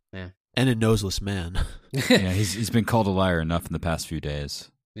liar. Yeah. And a noseless man. Yeah, he's been called a liar enough in the past few days.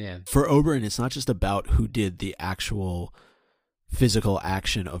 Yeah. For Oberyn, it's not just about who did the actual physical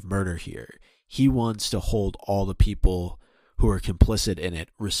action of murder here. He wants to hold all the people who are complicit in it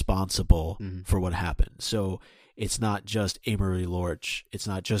responsible for what happened. So it's not just Amory Lorch, it's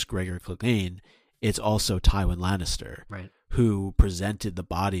not just Gregor Clegane, it's also Tywin Lannister, Right. who presented the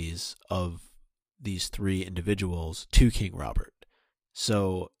bodies of these 3 individuals to King Robert.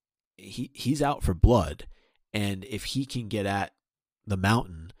 So he's out for blood, and if he can get at the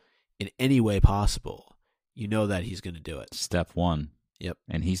Mountain in any way possible, you know that he's going to do it. Step 1. Yep.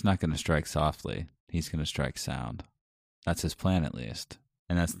 And he's not going to strike softly. He's going to strike sound. That's his plan, at least.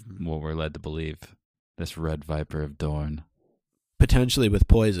 And that's what we're led to believe. This Red Viper of Dorne. Potentially with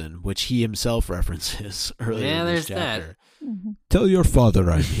poison, which he himself references earlier in this there's that. chapter. Tell your father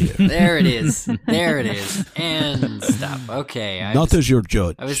I'm here. There it is. There it is. And stop. Okay. Not as your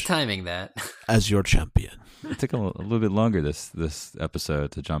judge, I was timing that. as your champion. It took a little bit longer this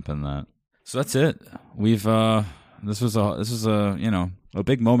episode to jump in that. So that's it. We've this was a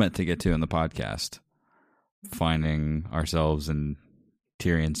big moment to get to in the podcast. Finding ourselves in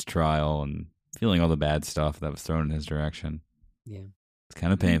Tyrion's trial and feeling all the bad stuff that was thrown in his direction. Yeah. It's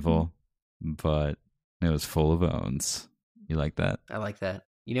kind of painful, but it was full of owns. You like that? I like that.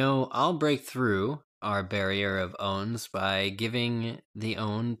 I'll break through our barrier of owns by giving the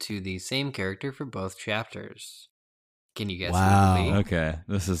own to the same character for both chapters. Can you guess Wow. who it will be? Okay.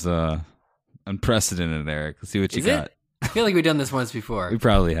 This is unprecedented, Eric. Let's see what you Is got. it? I feel like we've done this once before. We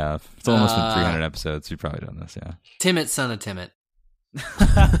probably have. It's almost been 300 episodes. We've probably done this, yeah. Timett, son of Timett.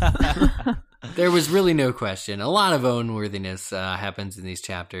 There was really no question. A lot of own worthiness happens in these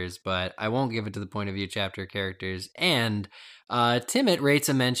chapters, but I won't give it to the point of view chapter characters. And Timett rates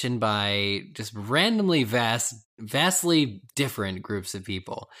a mention by just randomly vastly different groups of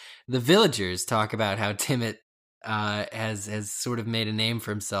people. The villagers talk about how Timett has sort of made a name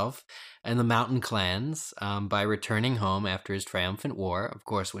for himself and the mountain clans by returning home after his triumphant war, of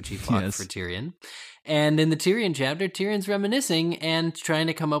course, which he fought for Tyrion. And in the Tyrion chapter, Tyrion's reminiscing and trying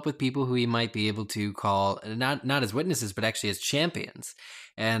to come up with people who he might be able to call not as witnesses, but actually as champions.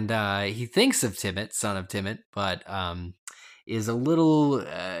 And he thinks of Timett, son of Timett, but is a little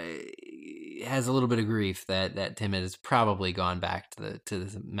has a little bit of grief that Timett has probably gone back to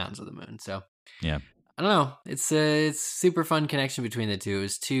the Mountains of the Moon. So Yeah. I don't know. It's super fun connection between the two.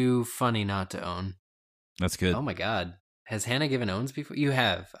 It's too funny not to own. That's good. Oh my god. Has Hannah given owns before? You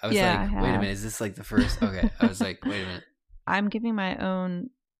have. I was Yeah, like, I wait a have. minute, is this like the first? Okay. I was like, wait a minute. I'm giving my own.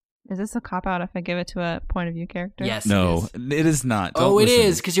 Is this a cop out if I give it to a point of view character? Yes. No, It is. it is not. Oh, Don't it listen.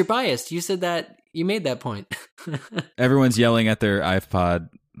 is because you're biased. You said that. You made that point. Everyone's yelling at their iPod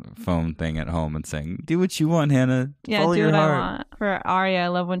phone thing at home and saying, "Do what you want, Hannah. Yeah, Follow do your what heart." I want. For Arya, I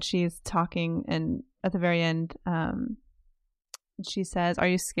love when she's talking and at the very end, she says, "Are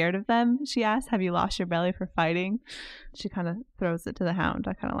you scared of them?" She asks, "Have you lost your belly for fighting?" She kind of throws it to the Hound.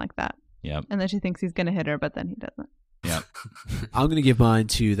 I kind of like that. Yep. And then she thinks he's going to hit her, but then he doesn't. Yep. I'm going to give mine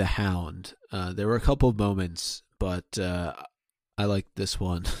to the Hound. There were a couple of moments, but I like this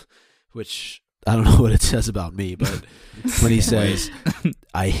one, which I don't know what it says about me, but when he says,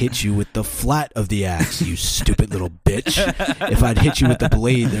 "I hit you with the flat of the axe, you stupid little bitch. If I'd hit you with the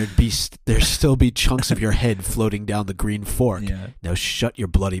blade, there'd still be chunks of your head floating down the green fork. Yeah. Now shut your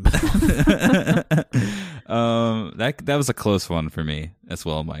bloody mouth." That was a close one for me as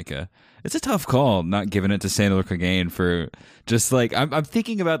well, Micah. It's a tough call not giving it to Sandor Clegane for just like I'm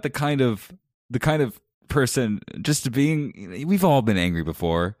thinking about the kind of person just being. We've all been angry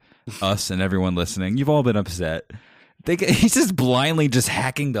before, us and everyone listening. You've all been upset. He's just blindly just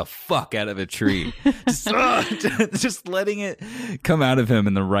hacking the fuck out of a tree, just letting it come out of him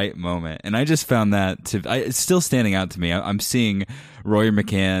in the right moment. And I just found that it's still standing out to me. I'm seeing Rory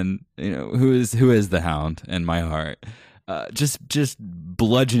McCann, who is the Hound in my heart, just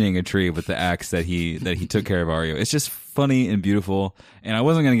bludgeoning a tree with the axe that he took care of Arya. It's just funny and beautiful. And I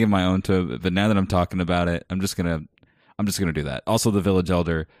wasn't gonna give my own to it, but now that I'm talking about it, I'm just gonna do that. Also, the village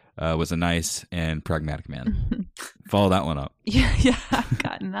elder was a nice and pragmatic man. Follow that one up. Yeah, I've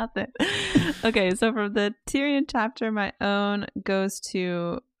got nothing. Okay, so from the Tyrion chapter, my own goes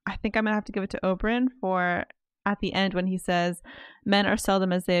to, I think I'm going to have to give it to Oberyn for at the end when he says, "Men are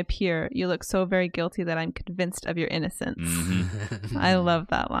seldom as they appear. You look so very guilty that I'm convinced of your innocence." Mm-hmm. I love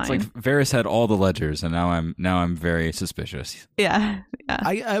that line. It's like Varys had all the ledgers, and now I'm very suspicious. Yeah.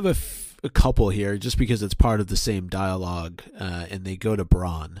 I have a couple here just because it's part of the same dialogue, and they go to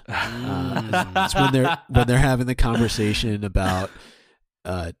Bronn. It's when they're having the conversation about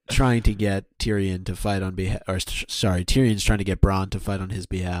trying to get Tyrion to fight on behalf, or sorry, Tyrion's trying to get Bronn to fight on his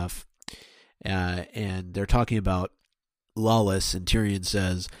behalf, and they're talking about lawless, and Tyrion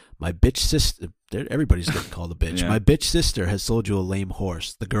says, "My bitch sister." Everybody's getting called a bitch. Yeah. My bitch sister has sold you a lame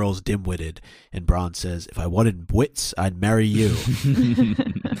horse. The girl's dim-witted, and Bronn says, "If I wanted wits, I'd marry you."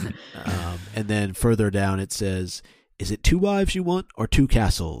 And then further down it says, "Is it 2 wives you want, or 2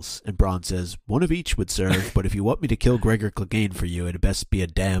 castles?" And Bronn says, "1 of each would serve, but if you want me to kill Gregor Clegane for you, it'd best be a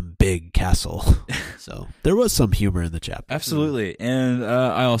damn big castle." So there was some humor in the chapter. Absolutely. And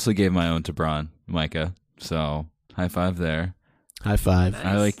I also gave my own to Bronn, Micah. So high five there. High five. Nice.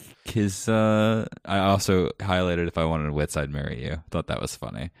 I like his. I also highlighted, "If I wanted wits, I'd marry you." Thought that was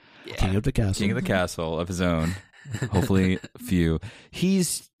funny. Yeah. King of the castle. King of the castle of his own. Hopefully few.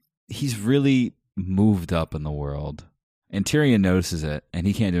 He's really moved up in the world, and Tyrion notices it, and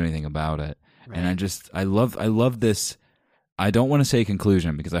he can't do anything about it. Right. And I love this. I don't want to say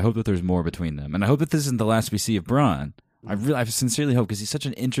conclusion because I hope that there's more between them, and I hope that this isn't the last we see of Bronn. I sincerely hope, because he's such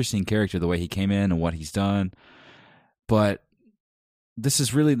an interesting character, the way he came in and what he's done. But this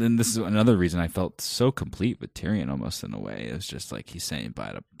is another reason I felt so complete with Tyrion, almost in a way. It was just like he's saying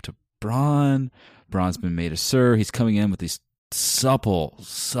bye to Bronn. Bronn's been made a sir. He's coming in with these supple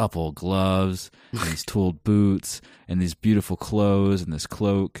gloves and these tooled boots and these beautiful clothes and this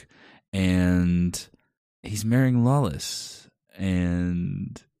cloak, and he's marrying Lawless,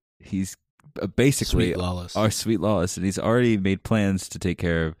 and he's basically Sweet Lawless. our sweet Lawless, and he's already made plans to take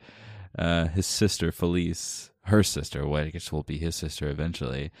care of his sister Felice, her sister, what I guess will be his sister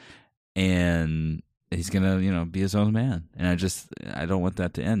eventually, and he's gonna be his own man. And I don't want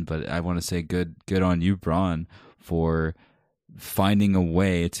that to end, but I want to say good on you, Bronn, for finding a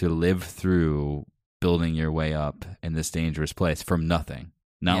way to live through building your way up in this dangerous place from nothing.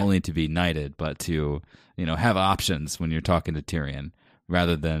 Not Yeah. only to be knighted, but to have options when you're talking to Tyrion,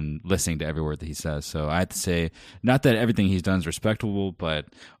 rather than listening to every word that he says. So I have to say, not that everything he's done is respectable, but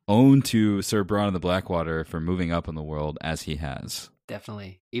own to Sir Bronn of the Blackwater for moving up in the world as he has.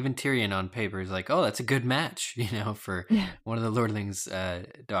 Definitely. Even Tyrion on paper is like, oh, that's a good match, for one of the Lordling's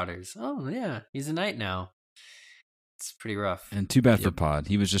daughters. Oh, yeah, he's a knight now. It's pretty rough. And too bad for Pod.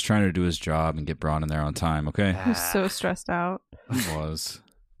 He was just trying to do his job and get Bronn in there on time, okay? I was so stressed out. He was.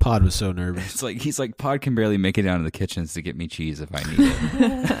 Pod was so nervous. It's like he's like, Pod can barely make it down to the kitchens to get me cheese if I need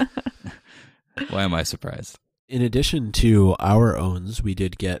it. Why am I surprised? In addition to our owns, we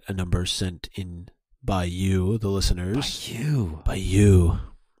did get a number sent in by you, the listeners. By you.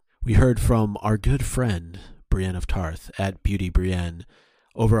 We heard from our good friend, Brienne of Tarth, at Beauty Brienne.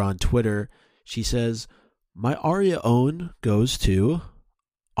 Over on Twitter, she says, "My Arya own goes to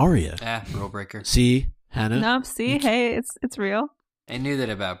Arya." Rule breaker. See, Hannah? No, see, hey, it's real. I knew that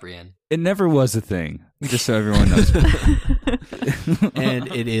about Brienne. It never was a thing, just so everyone knows. And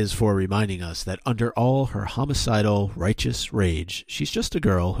it is for reminding us that under all her homicidal, righteous rage, she's just a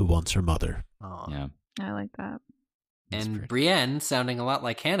girl who wants her mother. Aw. Yeah. I like that. And Brienne, sounding a lot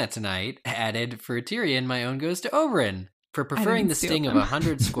like Hannah tonight, added, "For Tyrion, my own goes to Oberyn for preferring didn't the steal sting of them.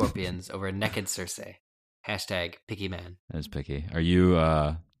 100 scorpions over a naked Cersei. Hashtag picky man." That is picky. Are you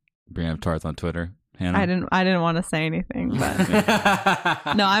Brienne of Tarth on Twitter, Hannah? I didn't want to say anything,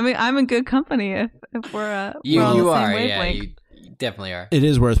 but no, I'm in good company if we're You we're on the same are, yeah, wavelength. you definitely are. It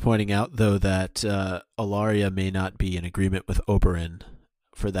is worth pointing out, though, that Alaria may not be in agreement with Oberyn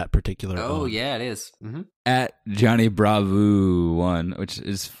for that particular Oh, own. yeah, it is. Mm-hmm. At Johnny Bravo 1, which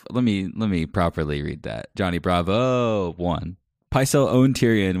is, let me properly read that. Johnny Bravo 1. Pycelle owned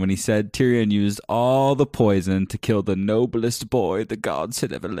Tyrion when he said Tyrion used all the poison to kill the noblest boy the gods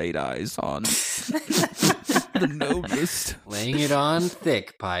had ever laid eyes on. The noblest. Laying it on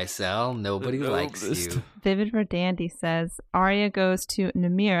thick, Pycelle. Nobody likes noblest. you. Vivid Verdandi says Arya goes to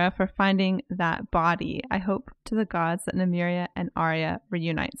Nymeria for finding that body. I hope to the gods that Nymeria and Arya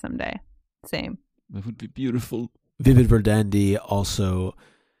reunite someday. Same. That would be beautiful. Vivid Verdandi also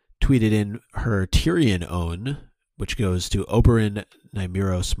tweeted in her Tyrion own, which goes to Oberyn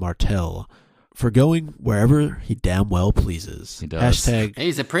Nymeros Martell, for going wherever he damn well pleases. He does. Hashtag, Hey,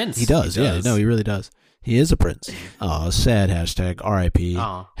 he's a prince. he does, He yeah, does. no, he really does. He is a prince. Oh, sad hashtag RIP.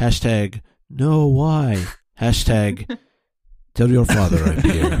 Aw. Hashtag no why. Hashtag tell your father I'm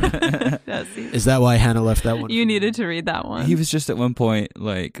here. Is that why Hannah left that one? You needed to read that one. He was just at one point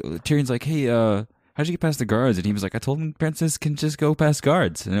like, Tyrion's like, hey, how'd you get past the guards? And he was like, I told him princess can just go past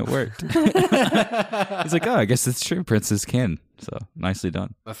guards, and it worked. He's like, oh, I guess it's true. Princes can. So nicely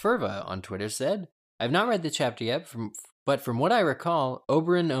done. Mafurva on Twitter said, "I've not read the chapter yet, but from what I recall,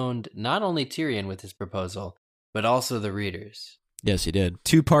 Oberyn owned not only Tyrion with his proposal, but also the readers." Yes, he did.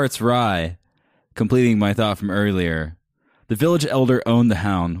 2 parts rye. Completing my thought from earlier. The village elder owned the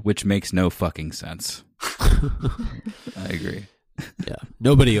hound, which makes no fucking sense. I agree. Yeah.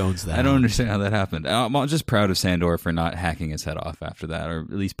 Nobody owns that. I don't understand how that happened. I'm just proud of Sandor for not hacking his head off after that, or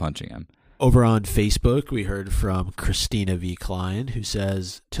at least punching him. Over on Facebook, we heard from Christina V. Klein, who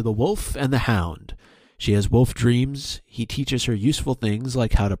says, "To the wolf and the hound. She has wolf dreams. He teaches her useful things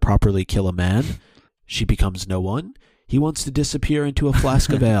like how to properly kill a man. She becomes no one. He wants to disappear into a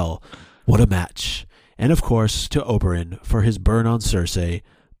flask of ale. What a match. And of course, to Oberyn for his burn on Cersei.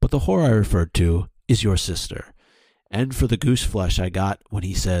 But the whore I referred to is your sister. And for the goose flesh I got when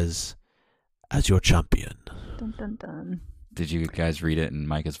he says, as your champion." Dun, dun, dun. Did you guys read it in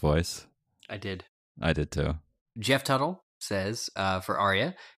Micah's voice? I did. I did too. Jeff Tuttle says, for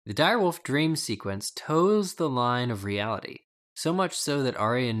Arya, the direwolf dream sequence toes the line of reality, so much so that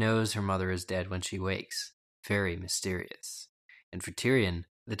Arya knows her mother is dead when she wakes. Very mysterious. And for Tyrion,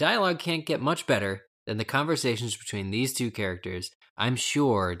 the dialogue can't get much better than the conversations between these two characters. I'm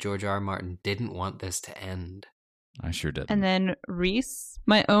sure George R. R. Martin didn't want this to end. I sure did. And then Reese,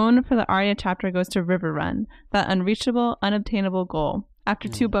 my own for the Arya chapter goes to River Run, that unreachable, unobtainable goal. After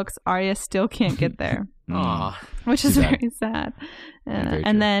 2 books, Arya still can't get there. Aw. Which is Too bad. very sad. Yeah, very true.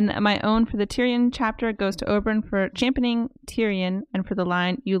 And then my own for the Tyrion chapter goes to Oberyn for championing Tyrion and for the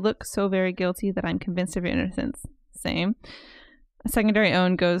line, "You look so very guilty that I'm convinced of your innocence." Same. A secondary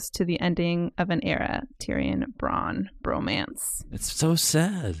own goes to the ending of an era, Tyrion Bronn bromance. It's so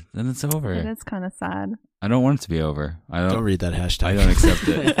sad. Then it's over. It is kind of sad. I don't want it to be over. Don't read that hashtag. I don't accept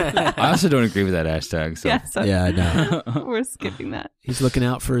it. I also don't agree with that hashtag. So. Yeah, so Yeah, I know. we're skipping that. He's looking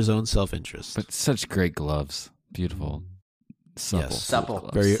out for his own self-interest. But such great gloves. Beautiful. Supple. Yes. Supple.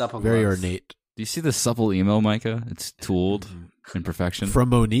 gloves. very, supple very gloves. ornate. Do you see the supple email, Micah? It's tooled in perfection. From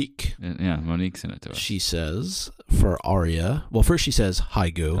Monique, Yeah, Monique sent it to us. she says, for Arya, well, first she says,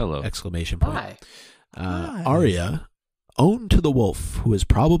 "Hi, Goo!" Hello. Exclamation point. Hi. Hi. Arya, own to the wolf, who is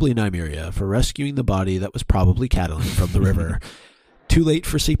probably Nymeria, for rescuing the body that was probably Catelyn from the river. Too late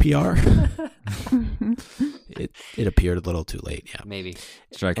for CPR? It appeared a little too late, yeah. Maybe.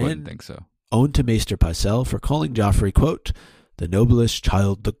 Strike wouldn't And- think so. Own to Maester Pycelle for calling Joffrey, quote, "the noblest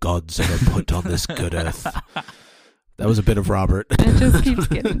child the gods ever put on this good earth." That was a bit of Robert. It just keeps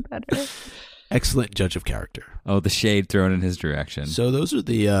getting better. Excellent judge of character. Oh, the shade thrown in his direction. So those are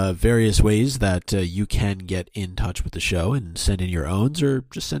the various ways that you can get in touch with the show and send in your owns, or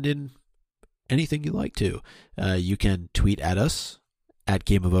just send in anything you like to. You can tweet at us at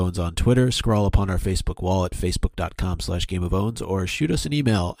Game of Owns on Twitter, scroll upon our Facebook wall at facebook.com/Game of Owns, or shoot us an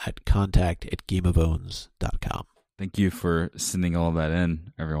email at contact@gameofowns.com. Thank you for sending all of that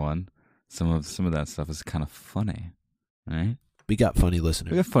in, everyone. Some of that stuff is kind of funny, right? We got funny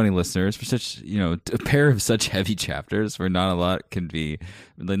listeners. We have funny listeners for such, a pair of such heavy chapters where not a lot of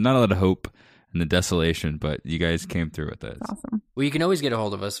hope in the desolation, but you guys came through with it. It's awesome. Well, you can always get a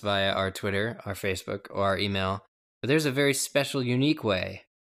hold of us via our Twitter, our Facebook, or our email. But there's a very special, unique way,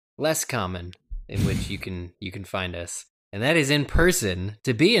 less common, in which you can find us. And that is in person,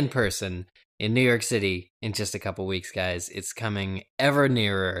 to be in person in New York City in just a couple weeks, guys. It's coming ever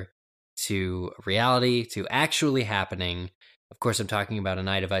nearer to reality, to actually happening. Of course, I'm talking about A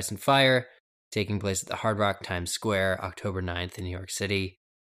Night of Ice and Fire, taking place at the Hard Rock Times Square, October 9th in New York City,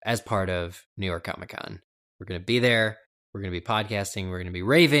 as part of New York Comic Con. We're going to be there. We're going to be podcasting. We're going to be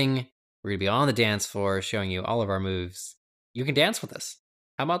raving. We're going to be on the dance floor showing you all of our moves. You can dance with us.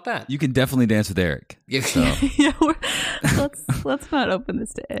 How about that? You can definitely dance with Eric. So. Yeah, let's not open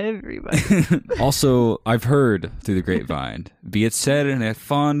this to everybody. Also, I've heard through the grapevine, be it said in a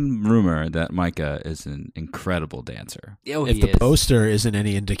fond rumor, that Micah is an incredible dancer. Oh, If he the is. poster isn't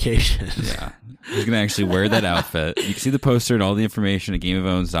any indication. Yeah. He's going to actually wear that outfit. You can see the poster and all the information at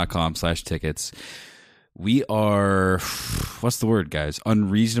gameofowns.com/tickets. We are, what's the word, guys?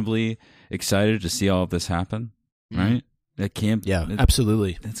 Unreasonably excited to see all of this happen, right? That camp. Yeah,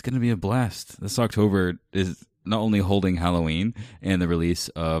 absolutely. It's going to be a blast. This October is not only holding Halloween and the release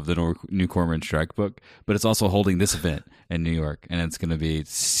of the new Cormoran Strike book, but it's also holding this event in New York, and it's going to be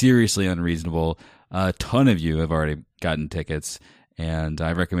seriously unreasonable. A ton of you have already gotten tickets, and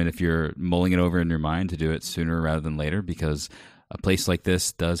I recommend, if you're mulling it over in your mind, to do it sooner rather than later, because a place like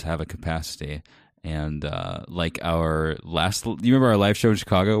this does have a capacity. And like our last, you remember our live show in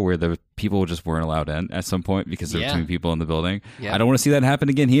Chicago where the people just weren't allowed in at some point because there were too many people in the building? Yeah. I don't want to see that happen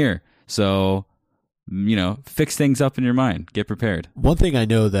again here. So, fix things up in your mind. Get prepared. One thing I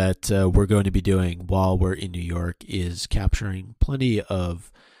know that we're going to be doing while we're in New York is capturing plenty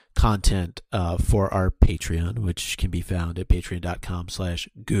of content for our Patreon, which can be found at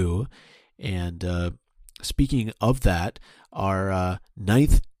patreon.com/goo. And speaking of that, our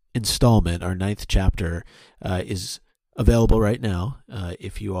ninth installment, our ninth chapter, is available right now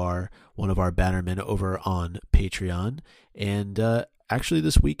if you are one of our bannermen over on Patreon. And actually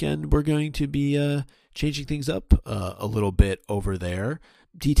this weekend we're going to be changing things up a little bit over there.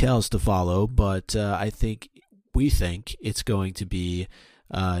 Details to follow, but we think it's going to be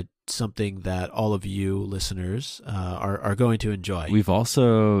something that all of you listeners are going to enjoy. We've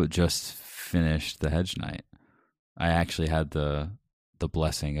also just finished the Hedge Knight. I actually had the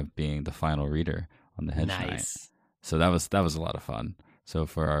blessing of being the final reader on the Hedge Knight. So that was a lot of fun. So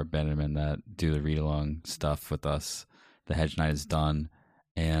for our Bannermen that do the read-along stuff with us, the Hedge Knight is done.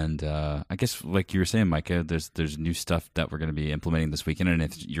 And I guess, like you were saying, Micah, there's new stuff that we're going to be implementing this weekend. And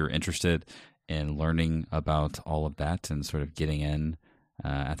if you're interested in learning about all of that and sort of getting in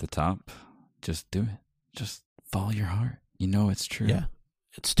at the top, just do it. Just follow your heart. You know it's true. Yeah.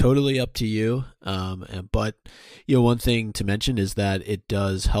 It's totally up to you. But, one thing to mention is that it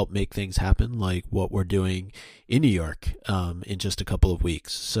does help make things happen, like what we're doing in New York in just a couple of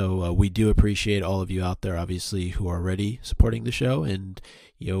weeks. So we do appreciate all of you out there, obviously, who are already supporting the show. And,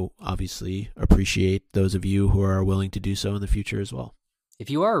 obviously appreciate those of you who are willing to do so in the future as well. If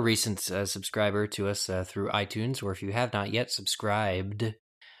you are a recent subscriber to us through iTunes, or if you have not yet subscribed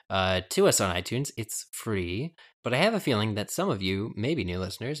to us on iTunes, it's free. But I have a feeling that some of you may be new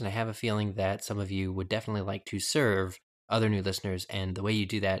listeners, and I have a feeling that some of you would definitely like to serve other new listeners, and the way you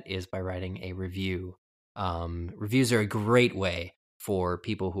do that is by writing a review. Reviews are a great way for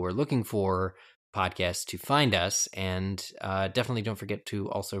people who are looking for podcasts to find us, and definitely don't forget to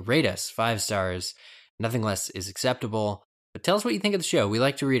also rate us 5 stars. Nothing less is acceptable. But tell us what you think of the show. We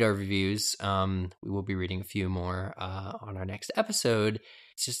like to read our reviews. We will be reading a few more on our next episode.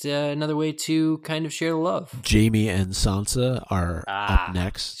 It's just another way to kind of share the love. Jaime and Sansa are up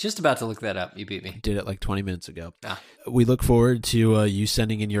next. Just about to look that up. You beat me. Did it like 20 minutes ago. We look forward to you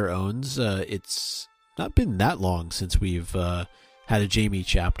sending in your owns. It's not been that long since we've had a Jaime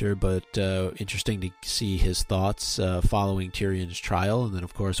chapter, but interesting to see his thoughts following Tyrion's trial. And then,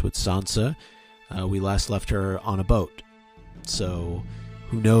 of course, with Sansa, we last left her on a boat. So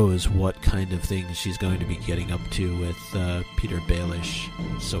who knows what kind of things she's going to be getting up to with Peter Baelish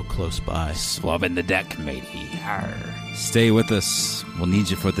so close by. Swabbing the deck, matey. Arr. Stay with us. We'll need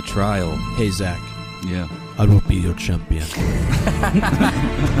you for the trial. Hey, Zach. Yeah. I will be your champion.